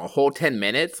problem? A whole 10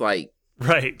 minutes? Like,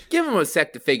 right. Give them a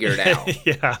sec to figure it out.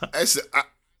 Yeah.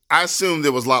 I assumed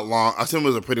it was a lot long. I assumed it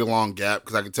was a pretty long gap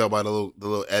because I could tell by the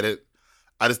little edit.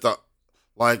 I just thought,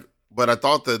 but I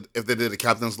thought that if they did a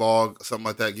captain's log, something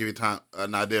like that, give you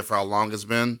an idea for how long it's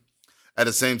been. At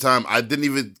the same time, I didn't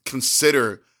even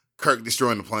consider Kirk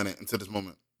destroying the planet until this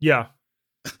moment. Yeah.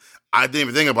 I didn't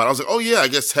even think about it. I was like, oh, yeah, I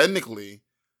guess technically,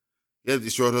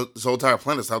 destroy this whole entire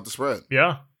planet. Stop the spread.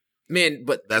 Yeah. Man,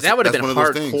 but that would have been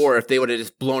hardcore if they would have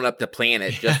just blown up the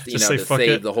planet just to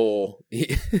save the whole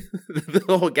the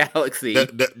whole galaxy.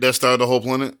 They started the whole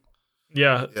planet?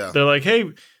 Yeah. They're like,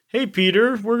 hey,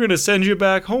 Peter, we're going to send you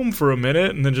back home for a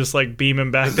minute, and then just like beam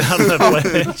him back down to the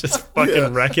planet, just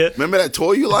fucking wreck it. Remember that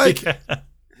toy you like?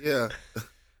 Yeah.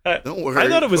 Don't worry. I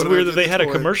thought it was weird that they had a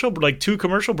commercial, like 2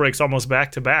 commercial breaks almost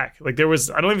back to back. Like I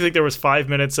don't even think there was 5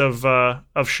 minutes of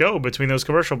show between those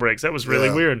commercial breaks. That was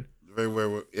really weird. Very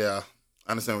weird. Yeah.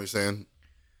 I understand what you're saying.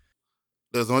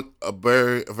 There's a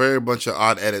very bunch of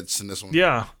odd edits in this one.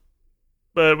 Yeah.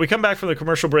 But we come back from the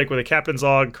commercial break with a captain's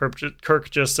log. Kirk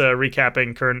just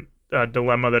recapping current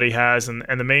dilemma that he has, and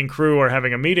the main crew are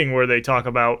having a meeting where they talk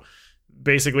about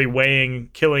basically weighing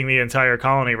killing the entire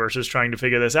colony versus trying to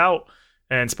figure this out.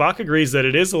 And Spock agrees that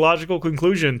it is a logical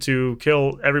conclusion to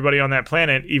kill everybody on that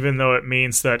planet, even though it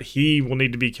means that he will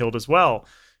need to be killed as well.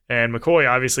 And McCoy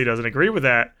obviously doesn't agree with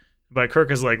that, but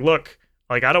Kirk is like, look,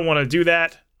 like I don't want to do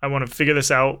that. I want to figure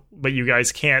this out, but you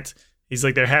guys can't. He's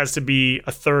like, there has to be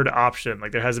a third option.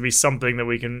 Like there has to be something that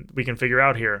we can figure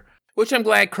out here. Which I'm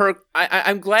glad Kirk.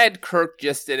 I'm glad Kirk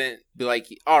just didn't be like,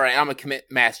 all right, I'm gonna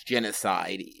commit mass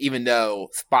genocide, even though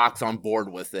Spock's on board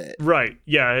with it. Right?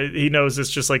 Yeah, he knows it's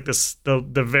just like this, the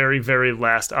very, very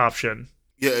last option.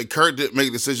 Yeah, Kirk didn't make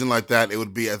a decision like that.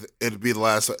 It'd be the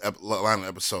last line of the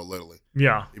episode, literally.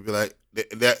 Yeah, he'd be like,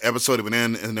 that episode would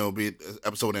end, and it would be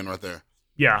episode end right there.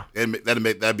 Yeah, that'd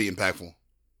be impactful.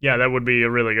 Yeah, that would be a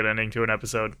really good ending to an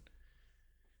episode.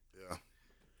 Yeah.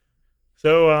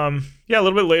 So, a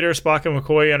little bit later, Spock and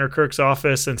McCoy enter Kirk's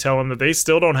office and tell him that they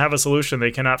still don't have a solution. They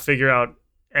cannot figure out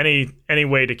any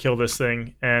way to kill this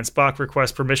thing. And Spock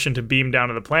requests permission to beam down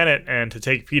to the planet and to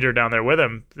take Peter down there with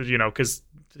him, because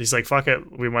he's like, fuck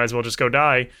it, we might as well just go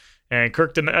die. And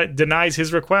Kirk denies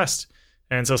his request.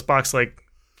 And so Spock's like,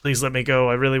 please let me go.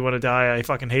 I really want to die. I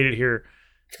fucking hate it here.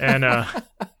 And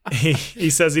he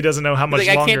says he doesn't know how much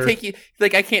longer.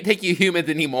 I can't take you humans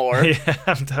anymore. Yeah,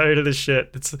 I'm tired of this shit.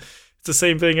 It's the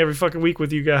same thing every fucking week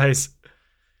with you guys.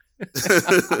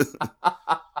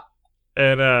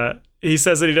 And he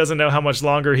says that he doesn't know how much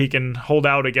longer he can hold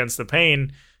out against the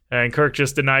pain. And Kirk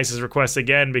just denies his request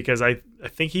again because I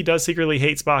think he does secretly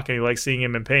hate Spock and he likes seeing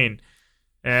him in pain.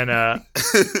 And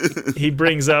he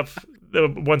brings up,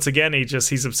 once again,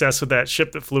 he's obsessed with that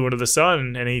ship that flew into the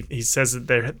sun, and he says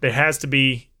that there has to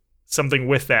be something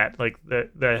with that, like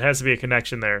there has to be a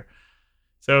connection there.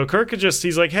 So Kirk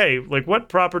he's like, hey, like what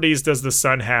properties does the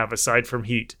sun have aside from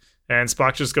heat? And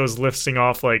Spock just goes listing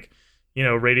off like,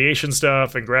 radiation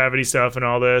stuff and gravity stuff and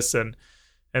all this, and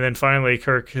then finally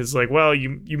Kirk is like, well,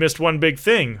 you missed one big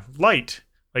thing, light.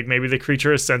 Like maybe the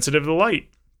creature is sensitive to light.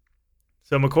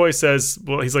 So McCoy says,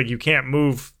 well, he's like, you can't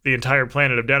move the entire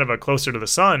planet of Deneva closer to the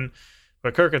sun,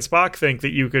 but Kirk and Spock think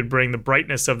that you could bring the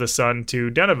brightness of the sun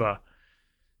to Deneva.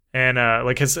 And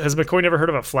has McCoy never heard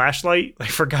of a flashlight? Like,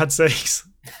 for God's sakes.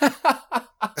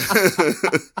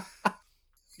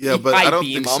 Yeah, but I don't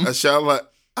think a shot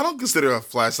I don't consider a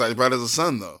flashlight bright as the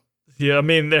sun, though. Yeah, I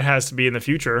mean, there has to be in the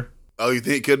future. Oh, you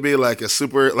think it could be like a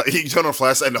super, like you turn on a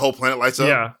flashlight and the whole planet lights up?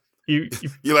 Yeah.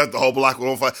 You let the whole block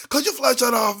on fire. Cut your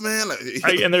flashlight off, man.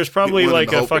 And there's probably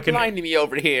like a fucking blinding me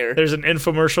over here. There's an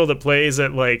infomercial that plays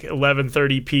at like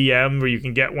 11:30 p.m. where you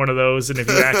can get one of those, and if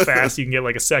you act fast, you can get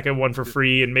like a second one for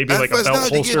free, and maybe like a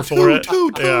belt holster for it.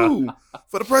 Two,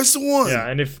 for the price of one. Yeah,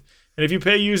 and if you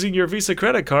pay using your Visa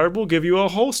credit card, we'll give you a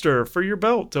holster for your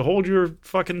belt to hold your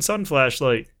fucking sun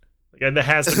flashlight. Like, that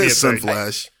has to be a sun thing.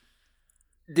 flash.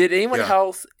 Did anyone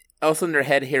else in their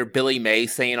head hear Billy May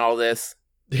saying all this?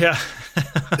 Yeah.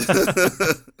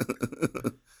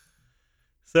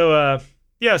 So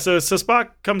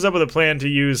Spock comes up with a plan to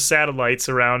use satellites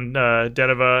around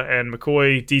Deneva, and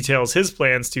McCoy details his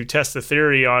plans to test the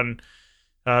theory on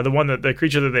the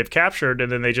creature that they've captured,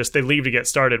 and then they leave to get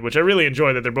started, which I really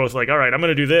enjoy, that they're both like, all right, I'm going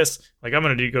to do this, like I'm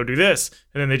going to go do this,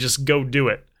 and then they just go do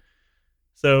it.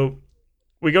 So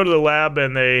we go to the lab,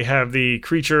 and they have the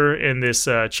creature in this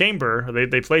chamber.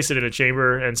 They place it in a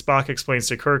chamber, and Spock explains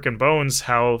to Kirk and Bones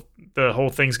how the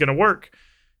whole thing's going to work.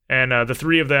 And the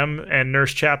three of them and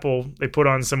Nurse Chapel, they put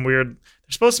on some weird... They're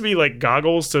supposed to be like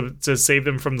goggles to save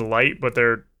them from the light, but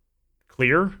they're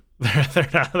clear. They're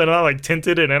not like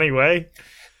tinted in any way.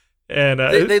 And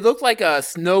they look like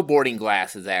snowboarding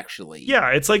glasses, actually. Yeah,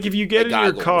 it's like if you get in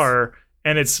your car...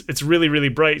 And it's really, really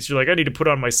bright. So you're like, I need to put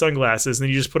on my sunglasses. And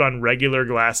then you just put on regular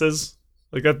glasses.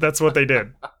 Like that's what they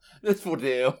did. This will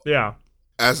do. Yeah.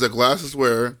 As the glasses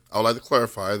wear, I would like to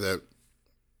clarify that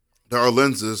there are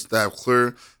lenses that have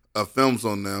clear films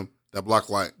on them that block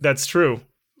light. That's true.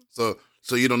 So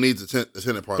you don't need the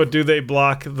tinted part. But do they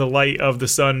block the light of the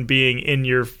sun being in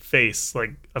your face, like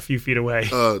a few feet away?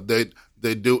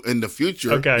 They do in the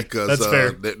future. Okay, because that's fair.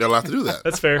 They'll have to do that.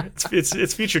 That's fair.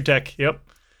 It's future tech. Yep.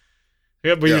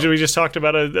 Yeah, we just talked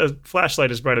about a flashlight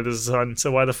is bright as the sun,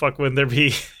 so why the fuck wouldn't there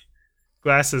be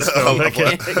glasses? I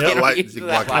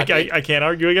can't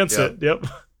argue against it. Yep.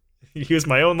 Use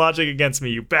my own logic against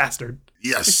me, you bastard.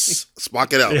 Yes.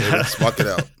 Spock it out, baby. Spock it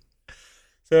out.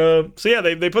 So yeah,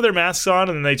 they put their masks on,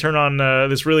 and then they turn on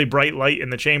this really bright light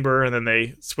in the chamber, and then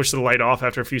they switch the light off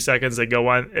after a few seconds. They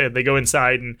go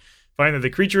inside and find that the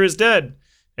creature is dead.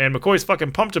 And McCoy's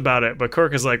fucking pumped about it, but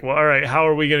Kirk is like, well, all right, how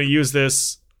are we going to use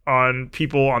this on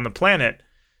people on the planet?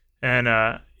 And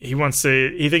he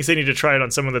thinks they need to try it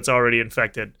on someone that's already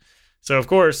infected. So of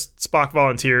course Spock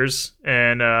volunteers,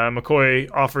 and McCoy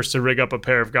offers to rig up a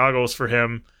pair of goggles for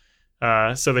him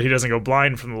so that he doesn't go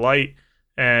blind from the light,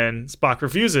 and Spock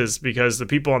refuses because the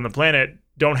people on the planet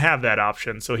don't have that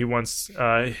option. So he wants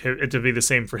it to be the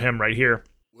same for him right here,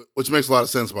 which makes a lot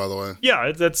of sense, by the way.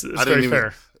 Yeah, that's very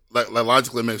fair. Like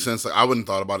logically, it makes sense. Like, I wouldn't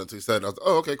have thought about it until you said it. I was like,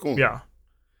 oh, okay, cool. Yeah.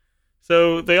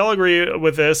 So they all agree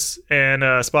with this, and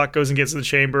Spock goes and gets in the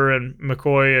chamber, and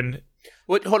McCoy and...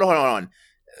 What? Hold on.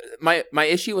 My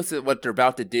issue with what they're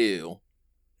about to do,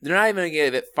 they're not even going to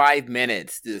give it 5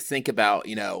 minutes to think about,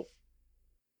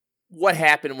 what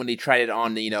happened when they tried it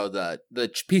on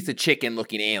the piece of chicken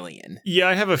looking alien. Yeah,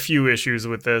 I have a few issues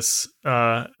with this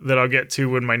that I'll get to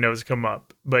when my notes come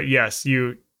up. But yes,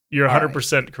 you're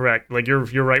 100% correct. Like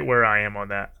you're right where I am on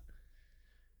that.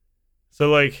 So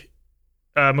like...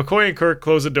 McCoy and Kirk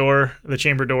close the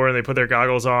chamber door, and they put their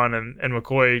goggles on, and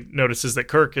McCoy notices that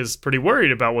Kirk is pretty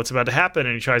worried about what's about to happen,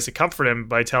 and he tries to comfort him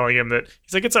by telling him that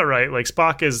he's like, it's all right, like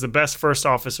Spock is the best first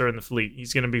officer in the fleet,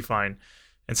 he's going to be fine.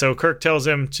 And so Kirk tells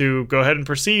him to go ahead and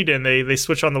proceed, and they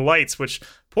switch on the lights, which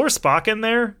poor Spock in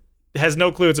there has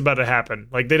no clue it's about to happen.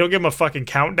 Like, they don't give him a fucking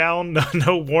countdown,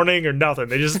 no warning or nothing.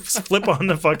 They just flip on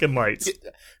the fucking lights.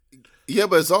 Yeah,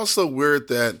 but it's also weird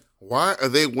that why are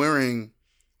they wearing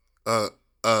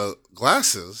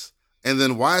glasses, and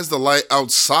then why is the light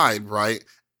outside, right,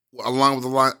 along with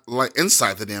the light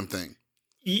inside the damn thing?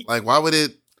 Like, why would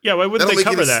it? Yeah, why wouldn't they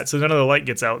cover that so none of the light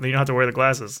gets out and you don't have to wear the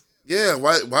glasses? Yeah,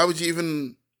 why would you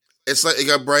even? It's like it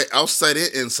got bright outside and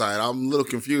inside. I'm a little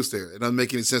confused there. It doesn't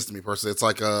make any sense to me personally. It's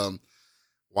like,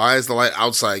 why is the light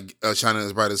outside shining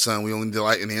as bright as the sun? We only need the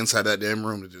light in the inside of that damn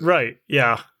room to do that. Right?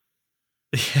 Yeah,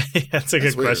 that's a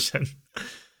good question.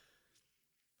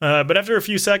 But after a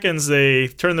few seconds, they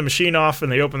turn the machine off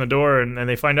and they open the door, and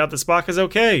they find out that Spock is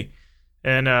okay.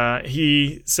 And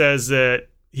he says that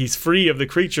he's free of the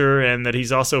creature and that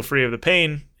he's also free of the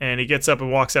pain. And he gets up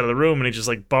and walks out of the room, and he just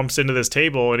like bumps into this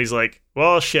table, and he's like,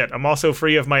 well, shit, I'm also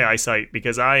free of my eyesight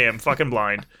because I am fucking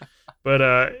blind. But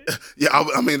yeah,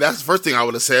 I mean, that's the first thing I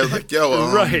would have said. I was like,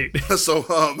 yo, right. So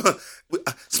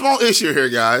small issue here,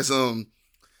 guys. I'm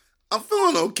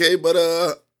feeling okay, but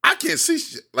I can't see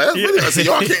shit. Like, that's really, I said,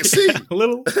 yo, I can't see. a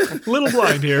little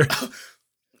blind here.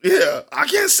 Yeah, I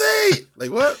can't see. Like,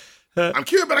 what? I'm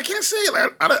curious, but I can't see.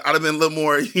 Like, I'd have been a little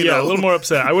more, a little more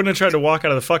upset. I wouldn't have tried to walk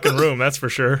out of the fucking room, that's for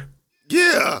sure.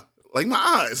 Yeah. like my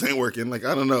eyes ain't working. Like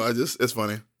I don't know. It's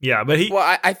funny. Yeah, but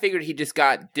I figured he just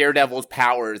got Daredevil's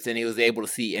powers and he was able to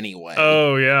see anyway.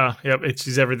 Oh yeah, yep. It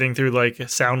sees everything through like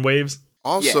sound waves.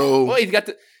 Also, well, he's got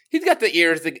the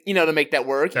ears to to make that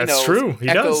work. That's true. He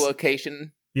does.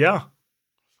 Echolocation. Yeah.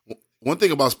 One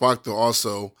thing about Spock though,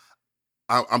 also,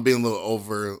 I'm being a little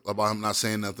over about him not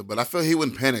saying nothing, but I feel he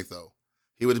wouldn't panic though.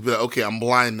 He would be like, "Okay, I'm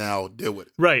blind now. Deal with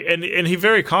it." Right, and he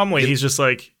very calmly, he's just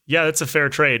like, "Yeah, that's a fair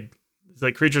trade. It's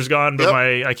like creature's gone, but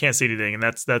I can't see anything, and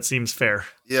that seems fair."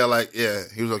 Yeah,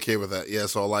 he was okay with that. Yeah,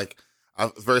 so like, I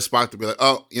was very Spock to be like,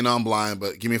 "Oh, I'm blind,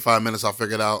 but give me 5 minutes, I'll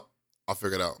figure it out.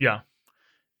 Yeah,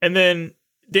 and then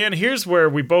Dan, here's where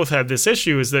we both had this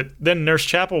issue: is that then Nurse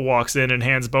Chapel walks in and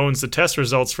hands Bones the test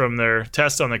results from their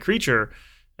test on the creature.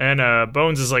 And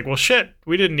Bones is like, well, shit,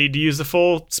 we didn't need to use the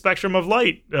full spectrum of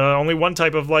light. Only one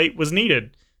type of light was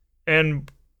needed.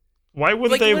 And why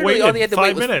wouldn't they wait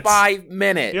 5 minutes? 5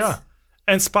 minutes. Yeah.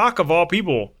 And Spock, of all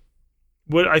people,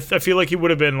 I feel like he would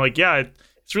have been like, yeah,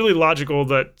 it's really logical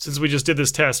that since we just did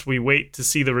this test, we wait to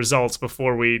see the results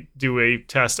before we do a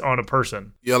test on a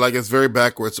person. Yeah, like it's very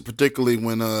backwards, particularly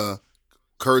when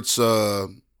Kurt's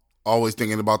always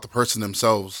thinking about the person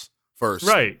themselves first.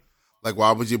 Right. Like,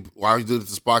 why would you do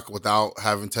this to Spock without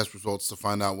having test results to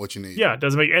find out what you need? Yeah, it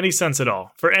doesn't make any sense at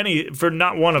all for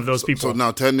not one of those people. So now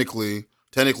technically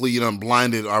you done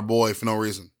blinded our boy for no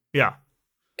reason. Yeah.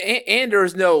 And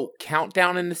there's no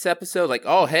countdown in this episode. Like,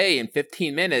 oh, hey, in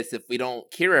 15 minutes, if we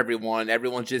don't cure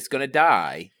everyone's just going to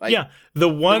die. Like, yeah, the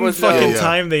one fucking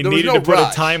time they needed to put a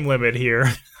time limit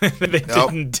here, they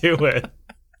didn't do it.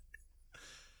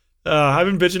 I've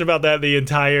been bitching about that the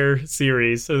entire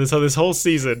series. So this whole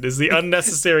season is the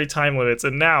unnecessary time limits,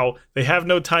 and now they have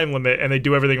no time limit and they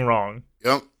do everything wrong.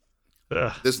 Yep.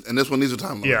 This one needs a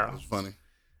time limit. Yeah, it's funny.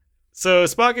 So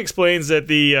Spock explains that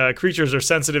the creatures are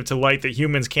sensitive to light that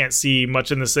humans can't see,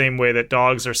 much in the same way that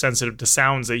dogs are sensitive to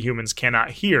sounds that humans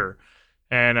cannot hear.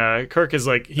 And Kirk is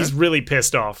like, he's really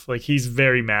pissed off. Like, he's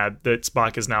very mad that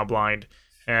Spock is now blind.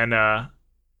 And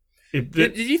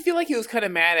did you feel like he was kind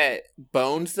of mad at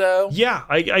Bones, though? Yeah,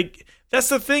 I that's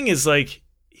the thing is, like,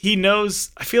 he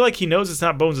knows, I feel like he knows it's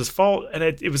not Bones' fault, and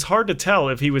it was hard to tell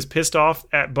if he was pissed off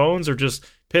at Bones or just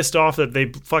pissed off that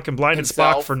they fucking blinded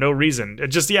Spock for no reason. It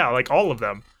just, yeah, like, all of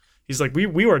them. He's like, we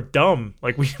were dumb.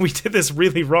 Like, we did this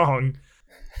really wrong.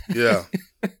 Yeah.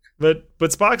 But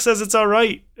Spock says it's all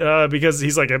right, because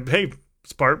he's like, hey,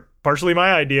 it's partially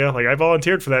my idea. Like, I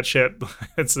volunteered for that shit.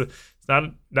 It's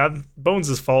not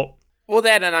Bones' fault. Well,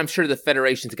 that, and I'm sure the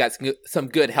Federation's got some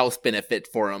good health benefit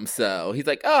for him, so he's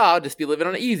like, oh, I'll just be living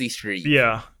on an easy street.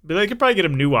 Yeah, but they could probably get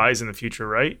him new eyes in the future,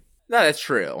 right? No, that's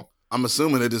true. I'm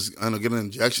assuming they just get an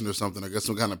injection or something. I guess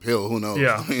some kind of pill. Who knows?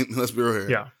 Yeah. I mean, let's be real here.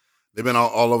 Yeah. They've been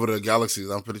all over the galaxies.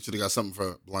 I'm pretty sure they got something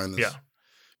for blindness. Yeah.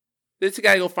 This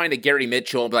guy go find a Gary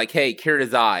Mitchell and be like, hey, cured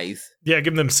his eyes. Yeah,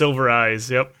 give them silver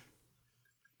eyes. Yep.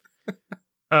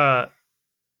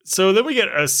 So then we get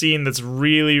a scene that's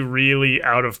really, really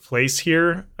out of place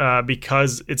here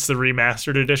because it's the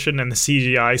remastered edition and the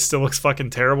CGI still looks fucking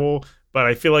terrible. But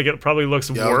I feel like it probably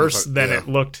looks worse than it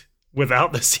looked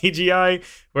without the CGI,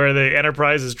 where the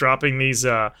Enterprise is dropping these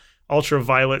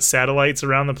ultraviolet satellites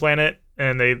around the planet,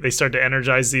 and they start to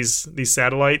energize these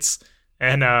satellites.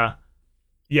 And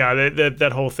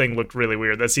that whole thing looked really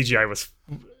weird. That CGI was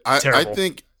terrible. I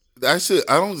think actually,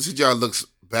 I don't think CGI looks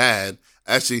bad.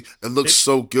 Actually, it looks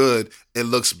so good. It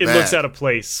looks bad. It looks out of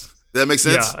place. Does that make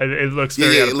sense? Yeah, it looks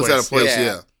very out of place. It looks out of place,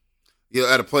 yeah,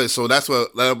 out of place. So that's why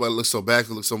it looks so bad.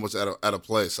 It looks so much out of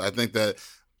place. I think that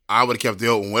I would have kept the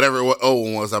old one. Whatever the old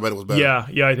one was, I bet it was better.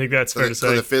 Yeah, I think that's fair to say.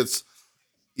 Because it fits.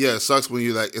 Yeah, it sucks when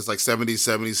you it's like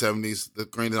 70s, the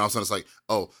green, and all of a sudden it's like,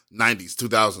 90s,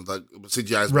 2000s, like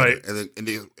CGI is better. Right. And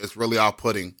then it's really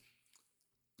off-putting.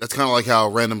 That's kind of like how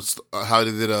how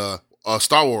they did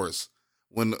Star Wars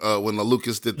when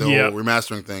Lucas did the whole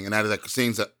remastering thing and added like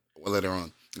scenes that later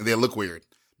on, and they look weird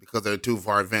because they're too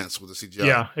far advanced with the CGI.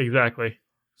 Yeah, exactly.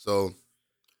 So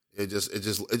it just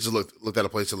looked out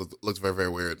of place. It looked very, very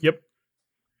weird. Yep.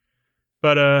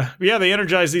 But they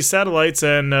energize these satellites,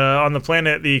 and on the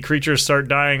planet, the creatures start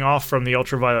dying off from the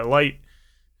ultraviolet light.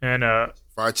 And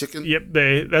fried chicken.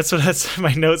 Yep, that's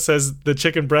my note says. The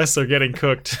chicken breasts are getting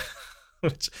cooked.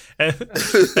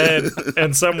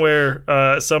 and somewhere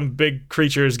some big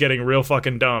creature is getting real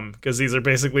fucking dumb because these are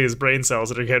basically his brain cells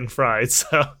that are getting fried.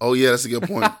 So that's a good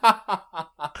point.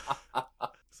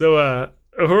 So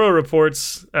Uhura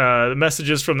reports the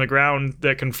messages from the ground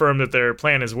that confirm that their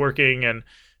plan is working, and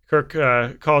Kirk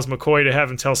calls McCoy to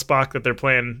have him tell Spock that their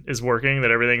plan is working,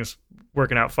 that everything's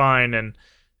working out fine, and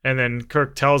then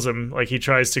Kirk tells him, like, he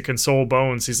tries to console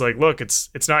Bones. He's like, look,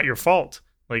 it's not your fault.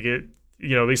 Like,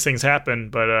 these things happen,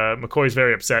 but McCoy's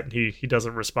very upset and he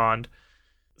doesn't respond.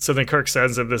 So then Kirk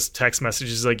sends him this text message.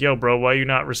 He's like, yo, bro, why are you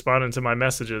not responding to my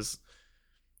messages?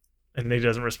 And he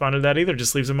doesn't respond to that either,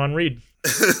 just leaves him on read.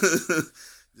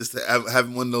 Just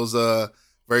having one of those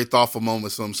very thoughtful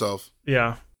moments to himself.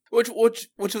 Yeah. Which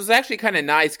was actually kind of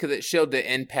nice because it showed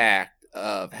the impact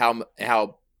of how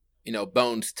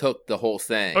Bones took the whole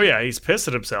thing. Oh, yeah, he's pissed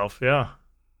at himself, yeah.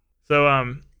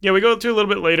 So, we go through a little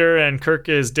bit later, and Kirk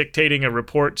is dictating a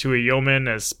report to a yeoman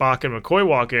as Spock and McCoy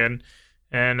walk in,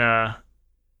 and,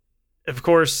 of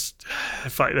course, I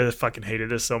fucking hated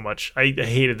this so much. I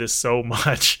hated this so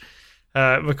much.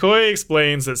 McCoy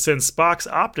explains that since Spock's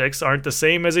optics aren't the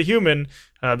same as a human,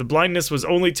 the blindness was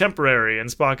only temporary, and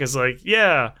Spock is like,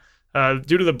 yeah,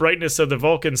 due to the brightness of the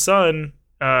Vulcan sun,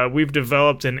 we've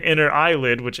developed an inner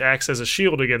eyelid which acts as a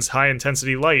shield against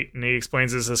high-intensity light, and he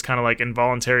explains this as kind of like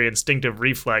involuntary instinctive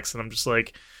reflex, and I'm just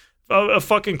like, a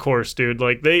fucking course, dude.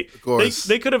 Like, they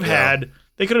could have had...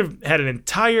 They could have had an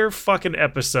entire fucking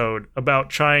episode about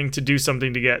trying to do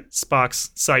something to get Spock's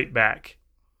sight back.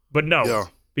 But no,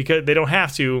 because they don't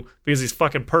have to, because he's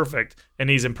fucking perfect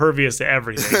and he's impervious to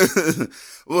everything.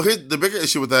 Well, the bigger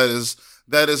issue with that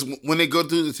is when they go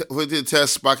through the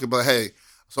test, Spock can be like, hey,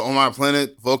 so on my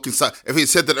planet, Vulcan sun, if he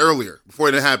said that earlier, before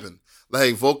it happened, like,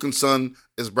 hey, Vulcan sun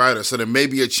is brighter, so there may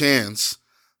be a chance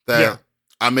that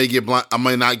I may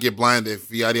not get blinded,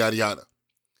 yada, yada, yada.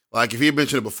 Like, if he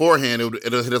mentioned it beforehand,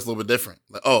 it'll hit us a little bit different.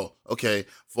 Like, oh, okay,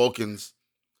 Vulcan's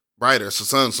brighter,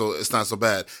 so it's not so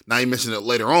bad. Now you mentioned it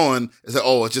later on, it's like,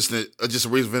 oh, it's just a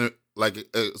reason, like,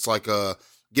 it's like,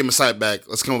 give him sight back,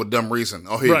 let's come up with a dumb reason.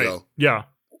 Oh, here you go. Yeah.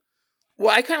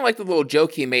 Well, I kind of like the little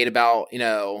joke he made about,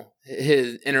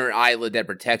 his inner eyelid that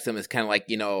protects him is kind of like,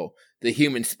 the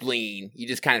human spleen. You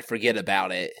just kind of forget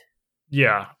about it.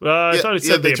 Yeah. I thought it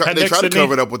said the appendix. They tried to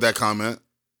cover it up with that comment.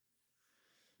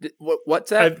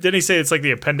 What's that? Didn't he say it's like the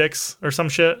appendix or some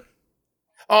shit?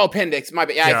 Oh, appendix. My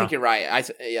bad. Yeah, I think you're right. I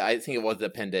think it was the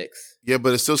appendix. Yeah,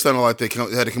 but it still sounded like they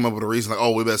had to come up with a reason, like,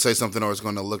 oh, we better say something or it's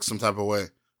going to look some type of way.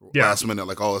 Yeah. Last minute,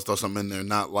 like, oh, let's throw something in there.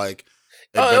 Not like...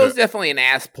 It was definitely an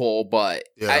ass pull, but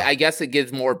I guess it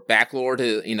gives more backlore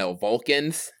to,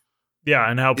 Vulcans. Yeah,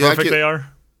 and how perfect they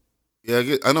are.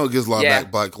 Yeah, I know it gives a lot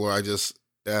of backlore. I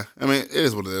mean, it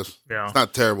is what it is. Yeah. It's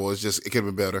not terrible. It's just, it could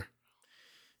have been better.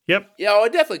 Yep. Yeah,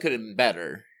 it definitely could have been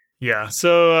better. Yeah.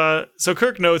 So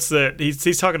Kirk notes that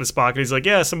he's talking to Spock, and he's like,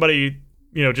 yeah, somebody,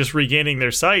 just regaining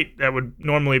their sight, that would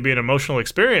normally be an emotional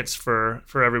experience for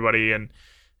everybody. And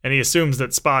he assumes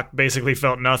that Spock basically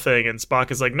felt nothing. And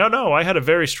Spock is like, no, I had a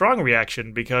very strong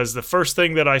reaction because the first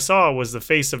thing that I saw was the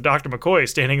face of Dr. McCoy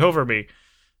standing over me.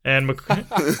 And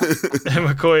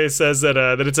McCoy says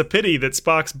that it's a pity that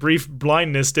Spock's brief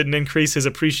blindness didn't increase his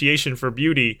appreciation for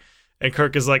beauty. And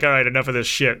Kirk is like, all right, enough of this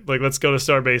shit. Like, let's go to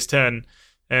Starbase 10.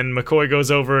 And McCoy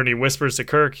goes over and he whispers to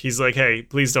Kirk. He's like, hey,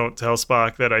 please don't tell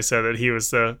Spock that I said that he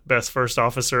was the best first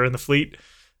officer in the fleet.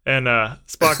 And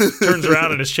Spock turns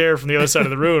around in his chair from the other side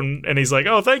of the room, and he's like,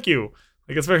 oh, thank you.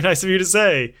 Like, it's very nice of you to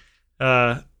say.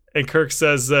 And Kirk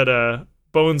says that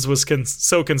Bones was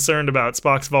so concerned about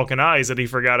Spock's Vulcan eyes that he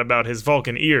forgot about his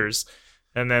Vulcan ears.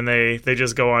 And then they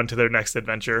just go on to their next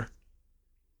adventure.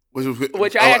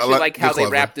 Which I actually like how they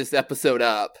wrapped this episode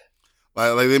up.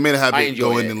 Like they made it happen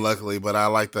go in and luckily, but I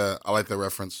like the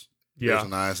reference. Yeah, it's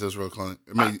nice. It was real clean.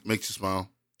 It makes you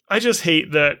smile. I just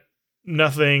hate that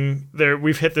nothing there.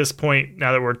 We've hit this point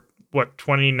now that we're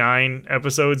 29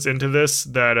 episodes into this.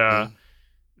 That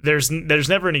there's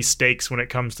never any stakes when it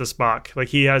comes to Spock. Like,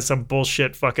 he has some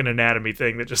bullshit fucking anatomy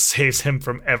thing that just saves him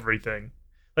from everything.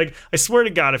 Like, I swear to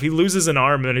God, if he loses an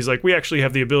arm and then he's like, we actually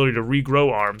have the ability to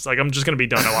regrow arms, like, I'm just going to be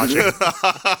done watching.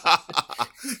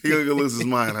 He's going to lose his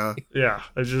mind, huh? Yeah,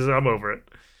 I'm over it.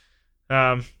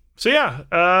 So, yeah.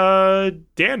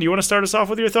 Dan, do you want to start us off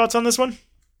with your thoughts on this one?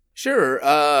 Sure.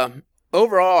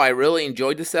 Overall, I really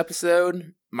enjoyed this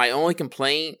episode. My only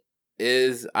complaint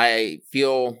is I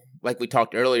feel, like we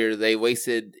talked earlier, they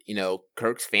wasted,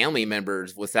 Kirk's family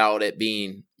members without it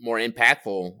being more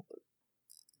impactful.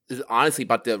 This is honestly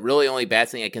about the really only bad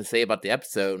thing I can say about the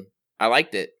episode. I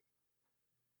liked it.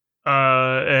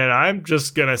 And I'm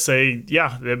just gonna say,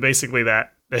 yeah, basically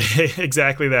that.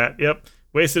 Exactly that. Yep.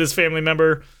 Wasted his family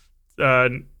member.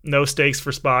 No stakes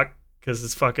for Spock because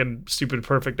his fucking stupid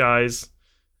perfect eyes.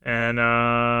 And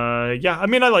yeah, I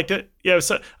mean, I liked it. Yeah,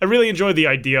 so I really enjoyed the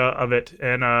idea of it.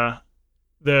 And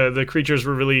the creatures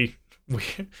were really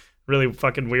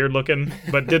fucking weird looking,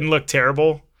 but didn't look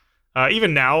terrible.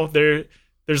 Even now,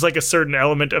 there's like a certain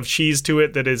element of cheese to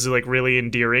it that is like really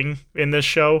endearing in this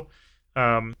show.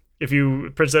 If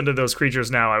you presented those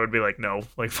creatures now, I would be like, no,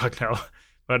 like, fuck no.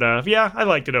 But yeah, I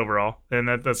liked it overall, and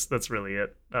that's really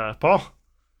it. Paul?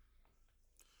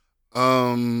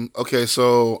 Okay,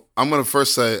 so I'm gonna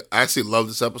first say I actually love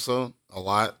this episode a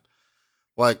lot.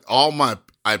 Like I'm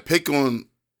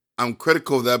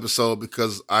critical of the episode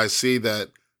because I see that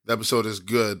the episode is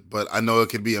good, but I know it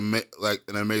could be like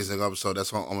an amazing episode.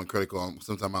 That's why I'm critical.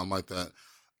 Sometimes I'm like that.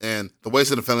 And the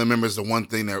waste of the family members is the one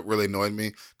thing that really annoyed me.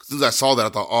 Because as soon as I saw that, I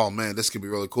thought, oh man, this could be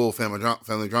really cool, family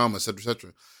drama, et cetera, et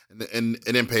cetera. And it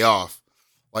didn't pay off.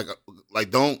 Like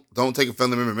don't take a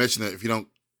family member and mention it if you don't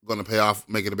going to pay off,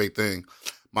 make it a big thing.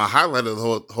 My highlight of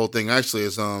the whole thing actually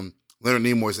is Leonard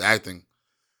Nimoy's acting.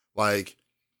 Like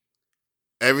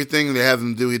everything they have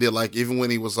him do, he did. Like even when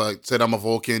he was like said, "I'm a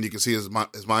Vulcan," you can see his mind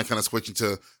kind of switching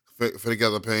to fit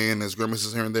together pain, his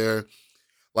grimaces here and there.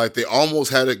 Like they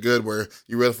almost had it good where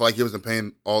you really felt like he was in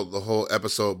pain the whole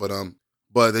episode,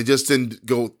 but they just didn't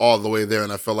go all the way there.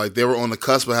 And I felt like they were on the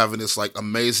cusp of having this like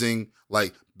amazing,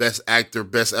 like best actor,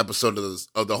 best episode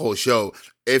of the whole show.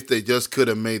 If they just could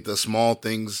have made the small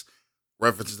things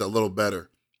references a little better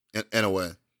in a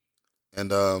way.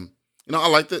 And, I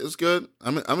liked it. It's good.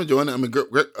 I'm enjoying it. I mean,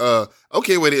 great,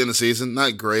 okay way to end the season.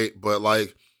 Not great, but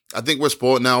like, I think we're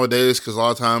spoiled nowadays because a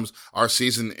lot of times our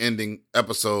season-ending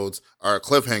episodes are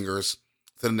cliffhangers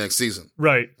to the next season.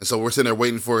 Right. And so we're sitting there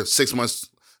waiting for 6 months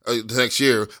the next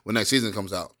year when next season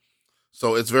comes out.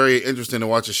 So it's very interesting to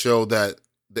watch a show that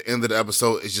the end of the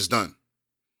episode is just done.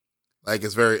 Like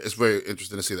it's very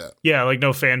interesting to see that. Yeah, like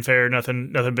no fanfare,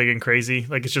 nothing big and crazy.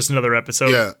 Like it's just another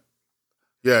episode.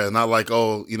 Yeah, not like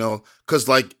because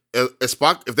like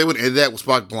Spock, if they would end that with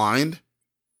Spock blind.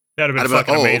 That would have been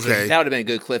fucking amazing. Okay. That would have been a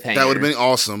good cliffhanger. That would have been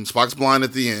awesome. Spock's blind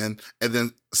at the end, and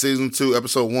then season 2,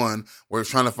 episode 1, we're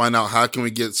trying to find out how can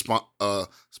we get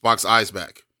Spock's eyes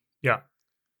back. Yeah,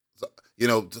 so,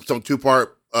 some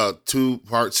two-part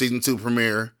season 2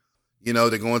 premiere.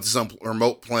 They're going to some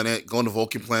remote planet, going to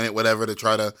Vulcan planet, whatever, to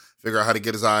try to figure out how to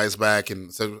get his eyes back, and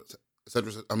et cetera, et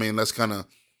cetera. I mean, that's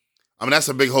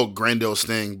a big whole grandiose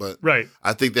thing, but right.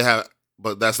 I think they have,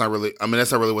 but that's not really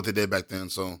what they did back then.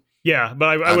 So. Yeah,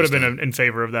 but I would have been in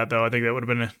favor of that, though. I think it would have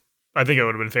been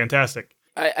fantastic.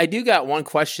 I do got one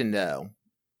question, though.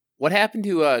 What happened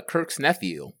to Kirk's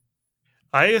nephew?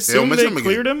 I assume they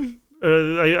cleared him.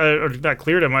 Or not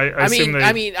cleared him. I assume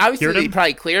obviously they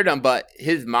probably cleared him, but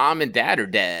his mom and dad are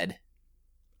dead.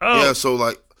 Oh, yeah. So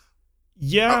I'm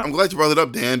glad you brought it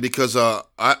up, Dan, because I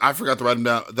forgot to write him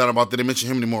down about. They didn't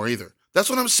mention him anymore either. That's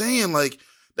what I'm saying. Like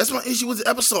that's my issue with the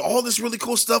episode. All this really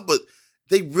cool stuff, but.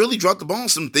 They really dropped the ball on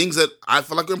some things that I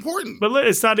feel like are important. But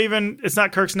it's not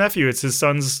Kirk's nephew. It's his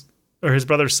son's or his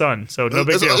brother's son. So no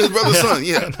big deal. His brother's son,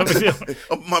 yeah. No big deal.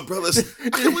 My brother's.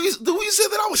 The way you said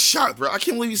that, I was shocked, bro. I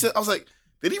can't believe you said. I was like,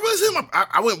 did he really say him?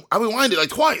 I rewinded like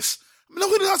twice. I mean, no,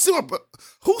 who did not see my?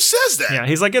 Who says that? Yeah,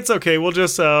 he's like, it's okay. We'll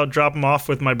just drop him off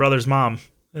with my brother's mom,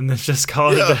 and then just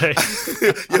call it a day.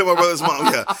 Yeah, my brother's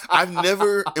mom. Yeah, I've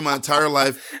never in my entire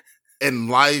life. In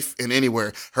life and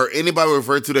anywhere, heard anybody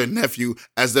refer to their nephew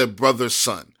as their brother's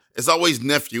son. It's always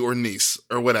nephew or niece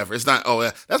or whatever. It's not, oh,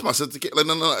 yeah, that's my sister. Like,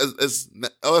 no, it's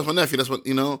that's my nephew. That's what,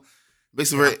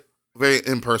 makes it very, very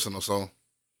impersonal. So,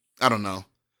 I don't know.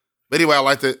 But anyway, I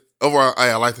liked it. Overall,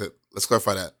 I liked it. Let's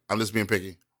clarify that. I'm just being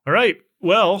picky. All right.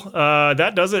 Well,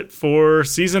 that does it for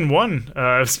season 1.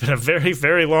 It's been a very,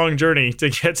 very long journey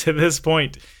to get to this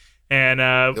point. And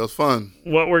it was fun.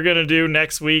 What we're going to do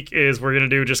next week is we're going to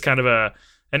do just kind of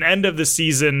an end of the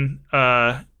season,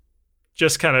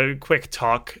 just kind of quick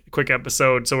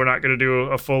episode. So we're not going to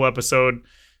do a full episode.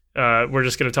 We're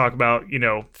just going to talk about,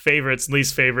 favorites,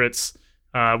 least favorites,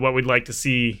 what we'd like to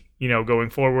see, going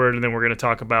forward. And then we're going to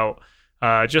talk about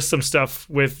just some stuff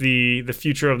with the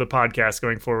future of the podcast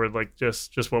going forward, like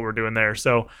just what we're doing there.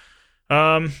 So,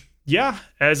 yeah,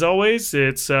 as always,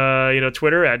 it's,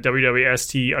 Twitter at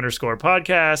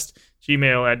WWST_podcast,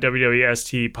 Gmail at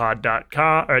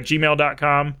WWSTpod.com, or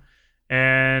gmail.com.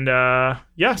 And,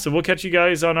 so we'll catch you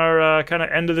guys on our kind of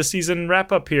end of the season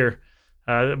wrap up here.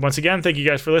 Once again, thank you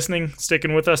guys for listening,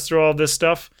 sticking with us through all this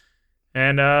stuff.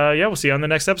 And, we'll see you on the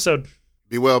next episode.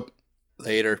 Be well.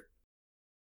 Later.